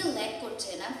 ডিগ্রিতে ল্যাগ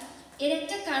করছে না। এর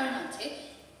একটা কারণ আছে।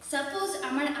 সাপোজ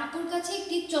আমার আপুর কাছে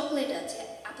একটি চকলেট আছে,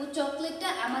 আপু চকলেটটা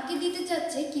আমাকে দিতে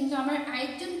চাচ্ছে, কিন্তু আমার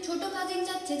আরেকজন ছোট কাজিন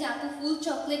চাচ্ছে যে আপু ফুল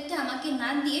চকলেটটা আমাকে না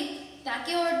দিয়ে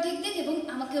তাকে অর্ধেক দিক এবং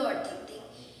আমাকে অর্ধেক দিক।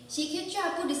 সেক্ষেত্রে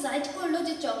আপু ডিসাইড করলো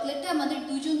যে চকলেটটা আমাদের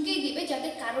দুজনকেই দিবে, যাতে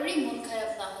কারোরই মন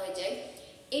খারাপ না হয়ে যায়।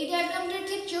 এই ডায়াগ্রামটার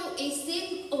ক্ষেত্রেও এই সেম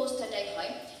অবস্থাটাই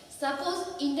হয়। সাপোজ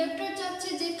ইন্ডাক্টর চাচ্ছে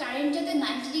যে কারেন্ট যাতে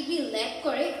 90 ডিগ্রি ল্যাগ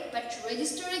করে, বাট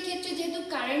রেজিস্টরের ক্ষেত্রে যেহেতু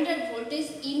current R voltage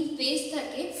in phase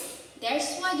থাকে, দ্যাটস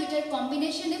ওয়াই দুটার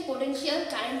কম্বিনেশনে পোটেনশিয়াল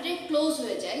কারেন্টের ক্লোজ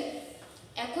হয়ে যায়।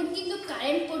 এখন কিন্তু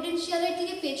কারেন্ট পোটেনশিয়ালের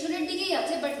থেকে পেছনের দিকেই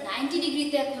আছে, বাট 90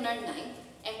 ডিগ্রিতে এখন আর নাই।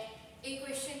 এই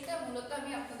কোয়েশ্চেনটা মূলত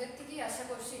আমি আপনাদের থেকেই আশা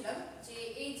করছিলাম যে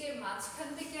এই যে মাঝখান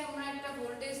থেকে আমরা একটা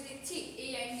ভোল্টেজ দিচ্ছি,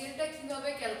 এই অ্যাঙ্গেলটা কিভাবে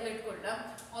ক্যালকুলেট করলাম,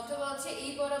 অথবা হচ্ছে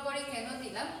এই বরাবরই কেন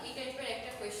দিলাম, এই টাইপের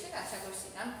একটা কোয়েশ্চেন আশা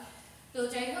করছিলাম। তো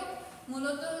যাই হোক,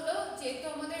 মূলত হলো যেহেতু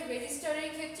আমাদের রেজিস্টারের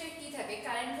ক্ষেত্রে কি থাকে,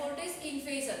 কারেন্ট ভোল্টেজ ইন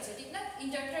ফেজ আছে, ঠিক না?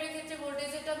 ইন্ডাক্টরের ক্ষেত্রে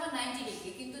ভোল্টেজ এটা আমার 90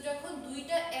 ডিগ্রি, কিন্তু যখন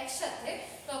দুইটা একসাথে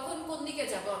তখন কোন দিকে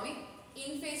যাব আমি?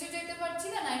 ইন ফেজও যেতে পারছি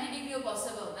না, 90 ডিগ্রিও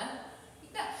পসিবল না,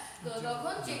 ঠিক না? তো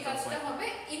তখন যে কাজটা হবে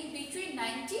ইন বিটুইন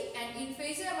 90 এন্ড ইন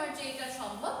ফেজে আমার যেটা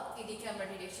সম্ভব এদিকে আমরা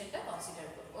ডিরেকশনটা কনসিডার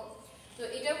করব। তো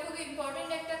এটা খুব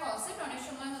ইম্পর্টেন্ট একটা কনসেপ্ট। অনেক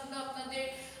সময় হয়তো আপনাদের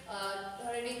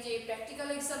ধরেন এই যে প্র্যাকটিক্যাল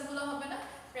এক্সামগুলো হবে না,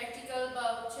 প্র্যাকটিক্যাল বা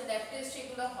হচ্ছে ল্যাব টেস্ট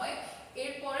এগুলো হয়,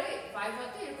 এরপরে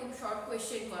ভাইভাতে এরকম শর্ট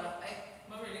কোয়েশ্চেন করা হয়।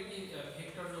 মানে এটা কি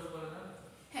ভেক্টর যোগ করে না?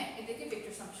 হ্যাঁ, এটাকে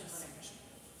ভেক্টর সামেশন বলে।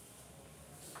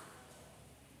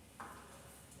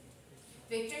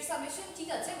 ভেক্টর সামেশন ঠিক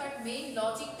আছে, বাট মেইন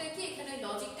লজিকটা কি, এখানে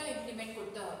লজিকটা ইমপ্লিমেন্ট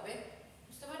করতে হবে,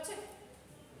 বুঝতে পারছেন?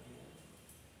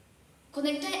 কোন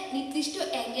একটা নির্দিষ্ট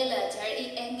অ্যাঙ্গেল আছে, আর এই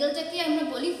অ্যাঙ্গেলটাকে আমরা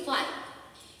বলি ফাই।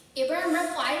 এবার আমরা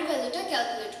ফাইয়ের ভ্যালুটা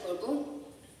ক্যালকুলেট করব।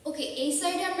 ওকে, এই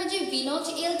সাইডে আমরা যে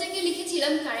v0 টাকে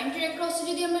লিখেছিলাম কারেন্টের অ্যাক্রসে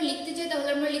যদি আমরা লিখতে চাই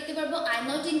তাহলে আমরা লিখতে পারবো I0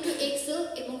 * xl,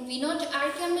 এবং v0 r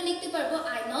কে আমরা লিখতে পারবো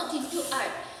I0 * r।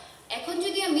 এখন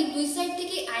যদি আমি দুই সাইড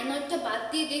থেকে I0 টা বাদ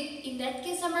দিয়ে দিই, ইন দ্যাট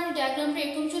কেস আমার ডায়াগ্রামটা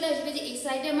এরকম চলে আসবে যে এই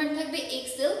সাইডে আমার থাকবে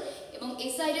xl এবং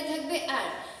এই সাইডে থাকবে r।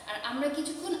 আর আমরা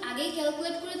কিছুক্ষণ আগেই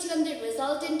ক্যালকুলেট করেছিলাম যে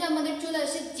রেজাল্টেন্টটা আমাদের চলে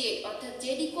আসে z, অর্থাৎ z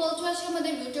 = আসে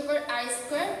আমাদের √r²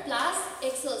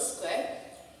 + xl²।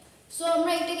 সো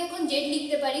আমরা এটাকে এখন z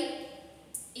লিখতে পারি।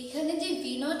 এখানে যে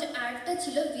v0 r টা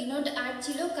ছিল, v0 r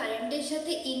ছিল কারেন্টের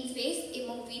সাথে ইন ফেজ,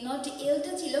 এবং v0 l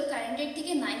টা ছিল কারেন্টের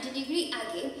থেকে 90 ডিগ্রি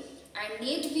আগে। আর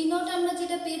নেট v0 আমরা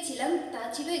যেটা পেয়েছিলাম তা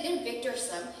ছিল এদের ভেক্টর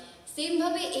সাম। সেম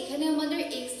ভাবে এখানে আমাদের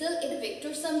xl এর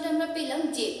ভেক্টর সামটা আমরা পেলাম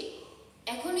z।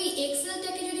 এখন এই xl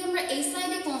টাকে যদি আমরা এই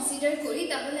সাইডে কনসিডার করি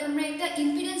তাহলে আমরা একটা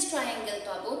ইম্পিডেন্স ট্রায়াঙ্গেল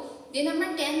পাবো। দেন আমরা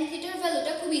tan θ এর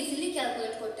ভ্যালুটা খুব ইজিলি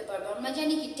ক্যালকুলেট করতে পারবো। আমরা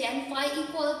জানি কি tan phi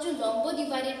 = লম্ব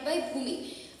ডিভাইডেড বাই ভূমি,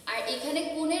 আর এখানে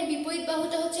কোণের বিপরীত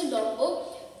বাহুটা হচ্ছে লম্ব,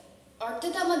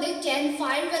 অর্থাৎ আমাদের tan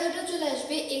phi এর ভ্যালুটা চলে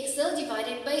আসবে xl /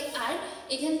 r।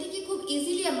 এখান থেকে খুব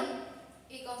ইজিলি আমরা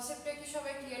এই কনসেপ্টটা কি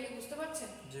সবাই ক্লিয়ারলি বুঝতে পারছেন?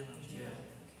 জি ম্যাম।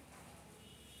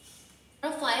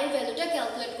 আমরা phi এর ভ্যালুটা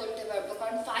ক্যালকুলেট করতে পারবো,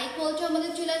 কারণ phi =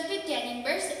 আমাদের চলে আসবে tan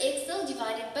ইনভার্স xl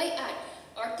 / r।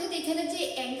 অর্থাৎ এখানে যে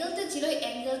অ্যাঙ্গেলটা ছিল এই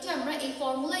অ্যাঙ্গেলটা আমরা এই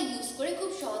ফর্মুলা ইউজ করে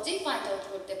খুব সহজেই ফাইন্ড আউট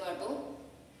করতে পারবো।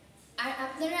 আর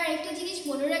আপনারা আরেকটা জিনিস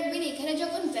মনে রাখবেন, এখানে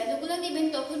যখন ভ্যালুগুলো নেবেন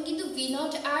তখন কিন্তু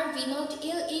v0 r v0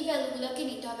 l এই ভ্যালুগুলোকে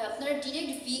নিতে হবে। আপনারা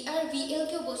ডিরেক্ট vr vl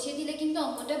কেও বসিয়ে দিলে কিন্তু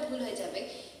অঙ্কটা ভুল হয়ে যাবে,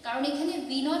 কারণ এখানে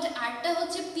v0 r টা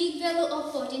হচ্ছে pick value of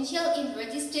potential in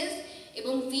resistance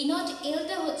এবং v0 l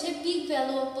টা হচ্ছে pick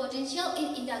value of potential in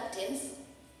inductance.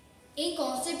 এই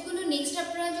কনসেপ্টগুলো নেক্সট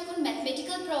আপনারা যখন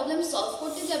ম্যাথমেটিক্যাল প্রবলেম সলভ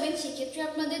করতে যাবেন সেক্ষেত্রে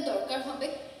আপনাদের দরকার হবে।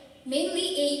 মেইনলি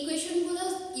এই ইকুয়েশনগুলো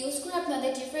ইউজ করে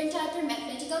আপনাদের ডিফারেন্ট টাইপের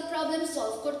ম্যাথমেটিক্যাল প্রবলেম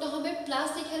সলভ করতে হবে, প্লাস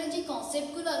এখানে যে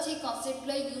কনসেপ্টগুলো আছে এই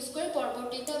কনসেপ্টগুলো ইউজ করে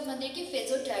পরবর্তীতে আপনাদেরকে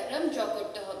ফেজর ডায়াগ্রাম ড্র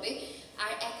করতে হবে।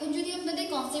 আর এখন যদি আপনাদের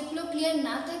কনসেপ্টগুলো ক্লিয়ার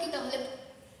না থাকে তাহলে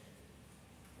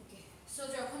ওকে, সো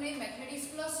যখন এই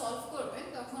ম্যাথমেটিক্সগুলো সলভ করবেন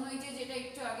তখন ওই যে যেটা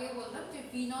একটু আগে বললাম যে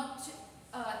v0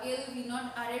 l v0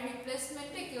 r এর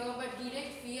রিপ্লেসমেন্টে কেউ আবার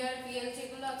ডিরেক্ট vr vl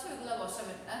যেগুলো আছে ওইগুলো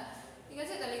বসাবেন না, ঠিক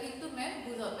আছে? তাহলে কিন্তু ম্যাথ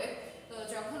ভুল হবে। তো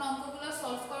যখন অঙ্কগুলো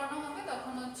সলভ করানো হবে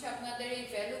তখন হচ্ছে আপনাদের এই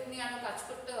ভ্যালু নিয়ে আরো কাজ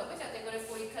করতে হবে যাতে করে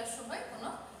পরীক্ষার সময় কোনো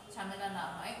ঝামেলা না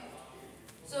হয়।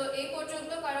 সো এই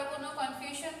পর্যন্ত কারো কোনো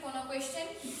কনফিউশন, কোনো কোয়েশ্চেন?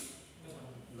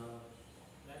 না,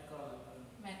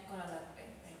 ম্যাথ করা লাগবে।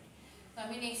 তো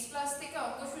আমি নেক্সট ক্লাস থেকে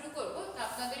অঙ্ক শুরু করব।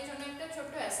 আপনাদের জন্য একটা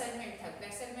ছোট্ট অ্যাসাইনমেন্ট থাকবে,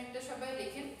 অ্যাসাইনমেন্টটা সবাই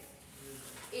লিখেন।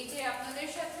 এই যে আপনাদের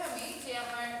সাথে আমি যে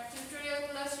আমার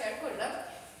টিউটোরিয়ালগুলো শেয়ার করলাম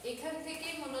এখান থেকে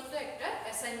মূলত মতো একটা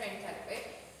অ্যাসাইনমেন্ট থাকবে।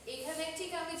 এখানে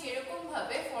ঠিক আমি যেরকম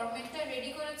ভাবে ফরম্যাটটা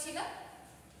রেডি করেছিলাম,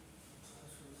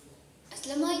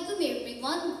 আসসালামু আলাইকুম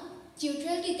এভরিওয়ান,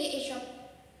 টিউটোরিয়ালটিতে এসব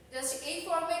জাস্ট এই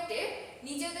ফরম্যাটে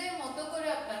নিজেদের মতো করে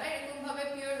আপনারা এরকম ভাবে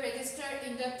পিওর রেজিস্টার,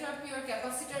 ইন্ডাক্টর, পিওর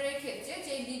ক্যাপাসিটরের ক্ষেত্রে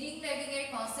যে লিডিং ল্যাগিং এর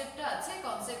কনসেপ্টটা আছে,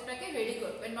 কনসেপ্টটাকে রেডি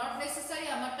করবেন। নট নেসেসারি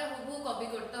আমারটা হুবহু কপি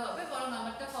করতে হবে, বরং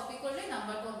আমারটা কপি করলে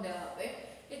নাম্বার কম দেওয়া হবে।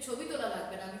 এর ছবি তোলা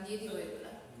লাগবে না, আমি দিয়ে দিব এগুলো।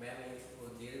 ম্যাম এই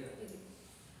দিয়ে দেন।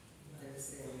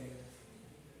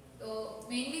 তো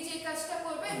মেইনলি যে কাজটা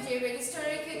করবেন, যে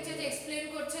রেজিস্টারের ক্ষেত্রে যে এক্সপ্লেন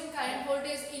করছেন কারেন্ট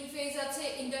ভোল্টেজ ইন ফেজ আছে,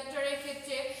 ইন্ডাক্টরের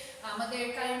ক্ষেত্রে আমাদের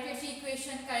কারেন্টের যে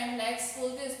equation current lags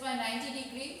voltage by 90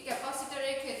 degree,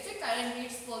 ক্যাপাসিটরের ক্ষেত্রে current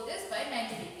Leeds voltage by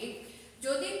 90 degree.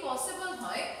 যদি পসিবল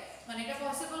হয়, মানে এটা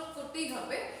পসিবল করতেই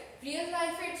হবে, রিয়েল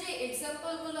লাইফের যে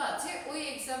এক্সাম্পলগুলো আছে ওই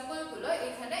এক্সাম্পলগুলো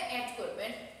এখানে অ্যাড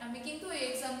করবেন। আমি কিন্তু এই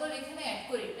এক্সাম্পল এখানে অ্যাড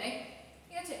করি নাই,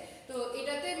 ঠিক আছে? তো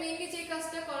এটাতে মেইনলি যে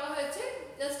কাজটা করা হয়েছে,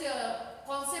 জাস্ট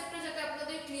কনসেপ্টটা যাতে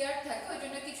আপনাদের ক্লিয়ার থাকে ওই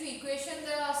জন্য কিছু ইকুয়েশন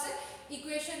দেওয়া আছে,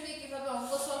 ইকুয়েশন দিয়ে কিভাবে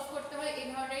অঙ্ক সলভ করতে হয় এই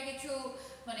ধরনের কিছু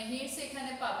মানে হিন্টস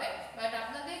এখানে পাবেন। বাট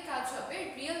আপনাদের কাজ হবে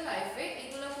রিয়েল লাইফে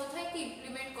এগুলো কোথায় কি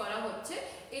ইমপ্লিমেন্ট করা হচ্ছে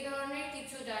এই ধরনের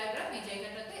কিছু ডায়াগ্রাম এই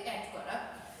জায়গাটাতে অ্যাড করা।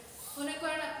 মনে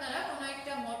করেন আপনারা কোনো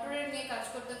একটা মোটরের নিয়ে কাজ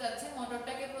করতে চাচ্ছেন,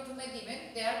 মোটরটাকে প্রথমে দিবেন,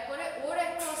 দেওয়ার পরে ওর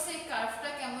অ্যাক্রসে কার্ভটা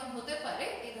কেমন হতে পারে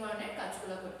এই ধরনের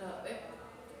কাজগুলো করতে হবে,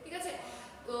 ঠিক আছে?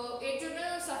 তো এর জন্য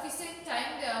সাফিসিয়েন্ট টাইম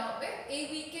দেওয়া হবে। এই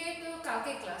উইকে তো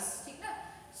কালকে ক্লাস, ঠিক না?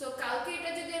 সো কালকে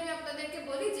এটা যদি আমি আপনাদেরকে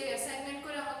বলি যে অ্যাসাইনমেন্ট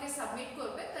করে আমাকে সাবমিট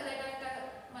করবে, তাহলে এটা একটা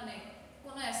মানে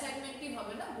কোনো অ্যাসাইনমেন্টই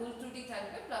হবে না, ভুল ত্রুটি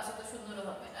থাকবে, প্লাস অত সুন্দরও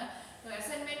হবে না। তো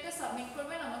অ্যাসাইনমেন্টটা সাবমিট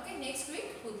করবেন আমাকে নেক্সট উইক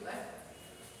বুধবার।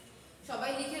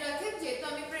 সবাই লিখে রাখেন, যেহেতু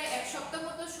আমি প্রায় এক সপ্তাহ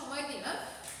মতো সময় দিলাম,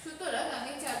 সুতরাং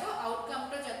আমি চাইবো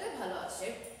আউটকামটা যাতে ভালো আসে।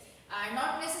 আর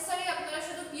নট নেসেসারি আপনারা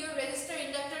শুধু পিওর রেজিস্টার,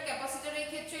 ইন্ডাক্টর, ক্যাপাসিটরের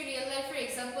ক্ষেত্রে রিয়েল লাইফের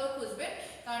এক্সাম্পল খুঁজবেন,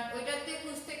 কারণ ওইটাতে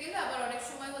খুঁজতে গেলে আবার অনেক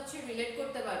সময় হচ্ছে রিলেট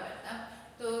করতে পারবেন না।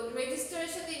 তো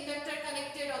রেজিস্টারের সাথে ইন্ডাক্টর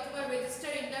কানেক্টেড অথবা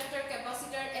রেজিস্টার, ইন্ডাক্টর,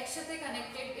 ক্যাপাসিটর একসাথে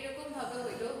কানেক্টেড এরকম ভাবে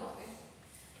হইলেও হবে।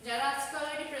 যারা আজকে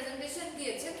অলরেডি প্রেজেন্টেশন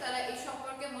দিয়েছেন তারা এই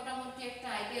সম্পর্কে মোটামুটি একটা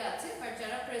আইডিয়া আছে, বাট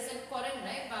যারা প্রেজেন্ট করেন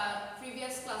নাই বা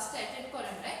প্রিভিয়াস ক্লাসটা অ্যাটেন্ড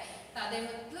করেন নাই তাদের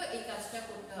হলো এই কাজটা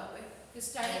করতে হবে।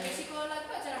 স্টাডি বেশি করা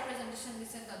লাগবে, যারা প্রেজেন্টেশন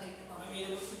দিচ্ছেন তাদের একটু কম। আমি এর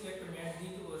বলছি যে একটা ম্যাথ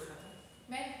দিয়ে দেবো ওর সাথে।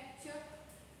 ম্যাথ শিওর,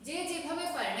 যে যেভাবে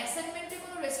পারেন, অ্যাসাইনমেন্টে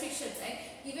কোনো রেস্ট্রিকশন নাই।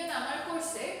 ইভেন আমার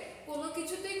কোর্সে কোনো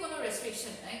কিছুতেই কোনো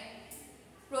রেস্ট্রিকশন নাই।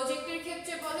 প্রজেক্টের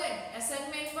ক্ষেত্রে বলেন,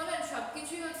 অ্যাসাইনমেন্ট বলেন,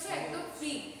 সবকিছুই হচ্ছে একদম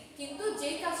ফ্রি। কিন্তু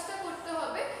যে কাজটা করতে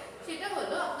হবে সেটা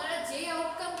হলো আপনারা যে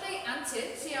আউটকামটাই আনছেন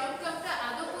সেই আউটকামটা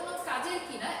আদৌ কোনো কাজের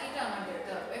কিনা এটা আমার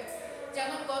দেখতে হবে।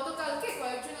 যেমন গতকালকে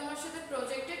কয়েকজন আমার সাথে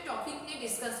প্রজেক্টের টপিক নিয়ে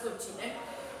ডিসকাস করছিলেন।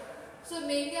 সো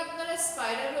মেইনলি আপনারা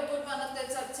স্পাইডার রোবট বানাতে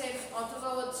চাচ্ছেন, অথবা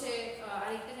হচ্ছে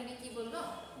আরেকটা জানি কি বললো,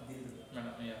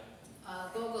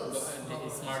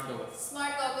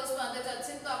 স্মার্ট গগলস বানাতে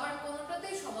চাচ্ছেন। তো আমার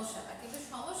কোনোটাতেই সমস্যা না, কিন্তু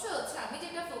সমস্যা হচ্ছে আমি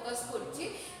যেটা ফোকাস করছি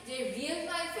যে রিয়েল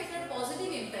লাইফে এটার পজিটিভ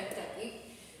ইম্প্যাক্টটা কি।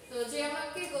 তো যে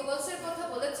আমাকে গগলসের কথা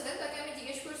বলেছিলেন তাকে আমি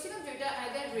জিজ্ঞেস করছিলাম যে এটা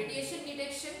আইদার রেডিয়েশন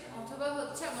ডিটেকশন অথবা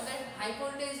হচ্ছে আমাদের হাই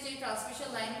ভোল্টেজ যে ট্রান্সমিশন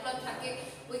লাইনগুলো থাকে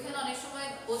ওইখানে অনেক সময়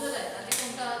বোঝা যায় না যে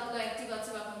কোনটা অ্যাক্টিভ আছে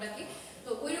বা কোনটা কি, তো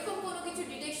ওইরকম কোনো কিছু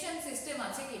ডিটেকশন সিস্টেম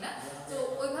আছে কিনা। তো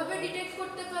ওইভাবে ডিটেক্ট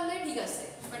করতে পারলে ঠিক আছে,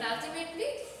 বাট আলটিমেটলি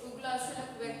ওগুলো আসলে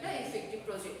খুব একটা এফেক্টিভ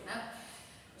প্রজেক্ট না।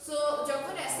 সো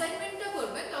যখন অ্যাসাইনমেন্টটা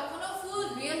করবেন তখনও ফুল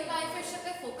রিয়েল লাইফের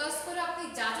সাথে ফোকাস করে আপনি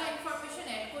যা যা ইনফরমেশন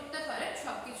অ্যাড করতে পারেন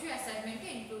সবকিছু অ্যাসাইনমেন্টে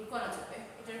ইনক্লুড করা যাবে,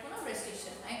 এটার কোনো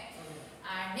রেস্ট্রিকশন নাই।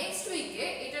 আর নেক্সট উইকে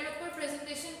এটার উপর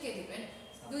প্রেজেন্টেশন কে দিবেন?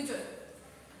 দুইজন,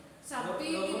 সাব্বি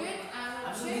দিবেন আর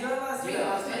হচ্ছে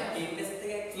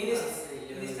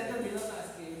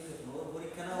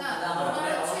আমার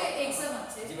হচ্ছে এক্সাম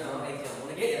আছে।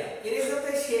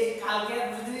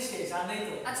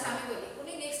 আচ্ছা আমি বলি,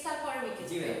 উনি নেক্সট তারপরের উইকে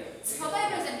দিবেন, সবাই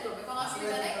প্রেজেন্ট করবে, কোনো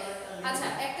অসুবিধা নেই। আচ্ছা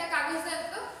একটা কাগজ দেন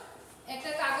তো,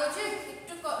 একটা কাগজে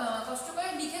একটু কষ্ট করে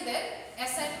লিখে দেন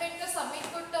অ্যাসাইনমেন্টটা সাবমিট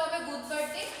করতে হবে বুধবার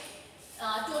দিন।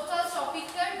 টোটাল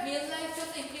টপিকটার রিয়েল লাইফ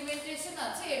যত ইমপ্লিমেন্টেশন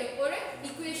আছে এর উপরে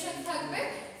ইকুয়েশন থাকবে,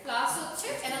 প্লাস হচ্ছে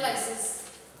অ্যানালাইসিস,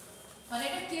 মানে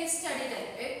এটা কেস স্টাডি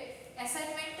টাইপের।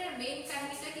 অ্যাসাইনমেন্টের মেইন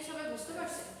কাহিনীটা কি সবাই বুঝতে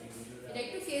পারছেন? এটা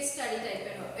একটু কেস স্টাডি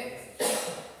টাইপের হবে।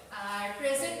 আর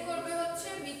প্রেজেন্ট করবে হচ্ছে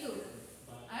মিতু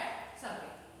আর সাবি।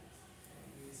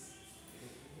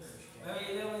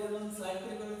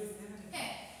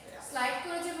 হ্যাঁ, স্লাইড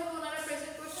করে যেভাবে ওনারা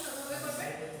প্রেজেন্ট করছেন ওইভাবে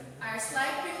করবেন। আর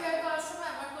স্লাইড প্রিপেয়ার করার সময়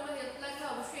আমার কোনো হেল্প লাগলে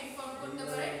অবশ্যই ইনফর্ম করতে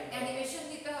পারেন। অ্যানিমেশন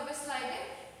দিতে হবে স্লাইডে,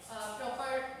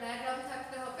 প্রপার ডায়াগ্রাম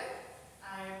থাকতে হবে।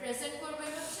 আর প্রেজেন্ট করবেন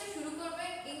হচ্ছে শুরু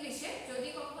করবেন ইংলিশে, যদি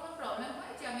কখনো প্রবলেম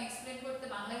হয় যে আমি এক্সপ্লেন করতে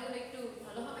বাংলায় হলে একটু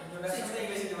ভালো হবে।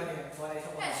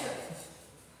 হ্যাঁ শিওর।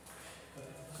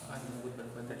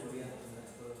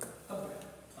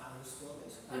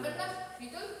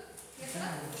 পেরেছো না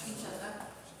ইনশাআল্লাহ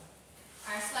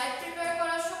আর স্লাইড প্রিপেয়ার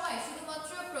করার সময়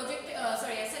শুধুমাত্র প্রজেক্ট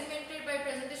অ্যাসাইনমেন্টের বা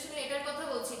প্রেজেন্টেশনের এটার কথা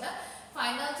বলছি না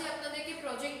ফাইনাল যে আপনাদেরকে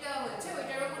প্রজেক্ট দেওয়া হয়েছে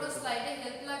ওইটারও কোনো স্লাইডে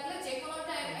হেল্প লাগলে যে কোনো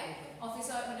টাইমে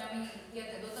অফিসে মানে আমি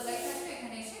দোতলায় থাকবে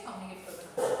এখানে এসে কমিউনিকেট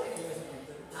করবেন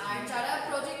আর যারা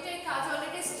প্রজেক্টের কাজ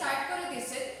অলরেডি স্টার্ট করে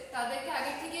দিয়েছে তাদেরকে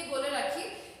আগে থেকে বলে রাখি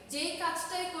যেই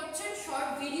কাজটাই করছেন শর্ট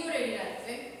ভিডিও রেডি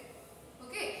রাখবেন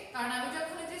ওকে কারণ আমি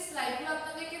যখন এই যে স্লাইডগুলো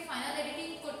আপনাদেরকে ফাইনাল এডিটিং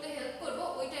করতে হেল্প করব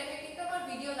ওই টাইমে কিন্তু আমার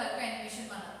ভিডিও লাগবে অ্যানিমেশন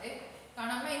বানাতে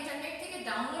কারণ আমরা ইন্টারনেট থেকে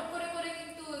ডাউনলোড করে করে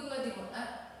কিন্তু ওইগুলো দিব না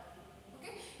ওকে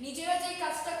নিজেরা যেই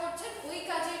কাজটা করছেন ওই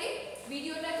কাজেরই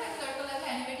ভিডিওটাকে আমি দরকার লাগলে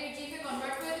অ্যানিমেটেড জিপে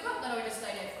কনভার্ট করে দেব আপনারা ওইটা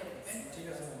স্লাইড অ্যাড করে দিবেন ঠিক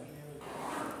আছে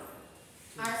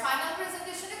আর ফাইনাল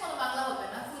প্রেজেন্টেশনে কোনো বাংলা হবে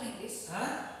না ফুল ইংলিশ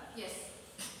হ্যাঁ ইয়েস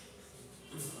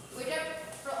ওইটা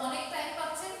অনেক টাইম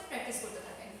পাচ্ছেন প্র্যাকটিস করতে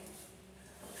থাকেন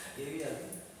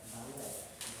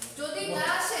যদি না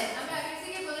আসেন আমি আগে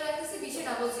থেকে বলে রাখতেছি 20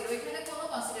 00 এখানে কোনো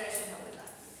কনসিডারেশন হবে না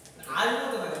আর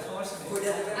মতো না সমস্যা নেই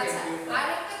আচ্ছা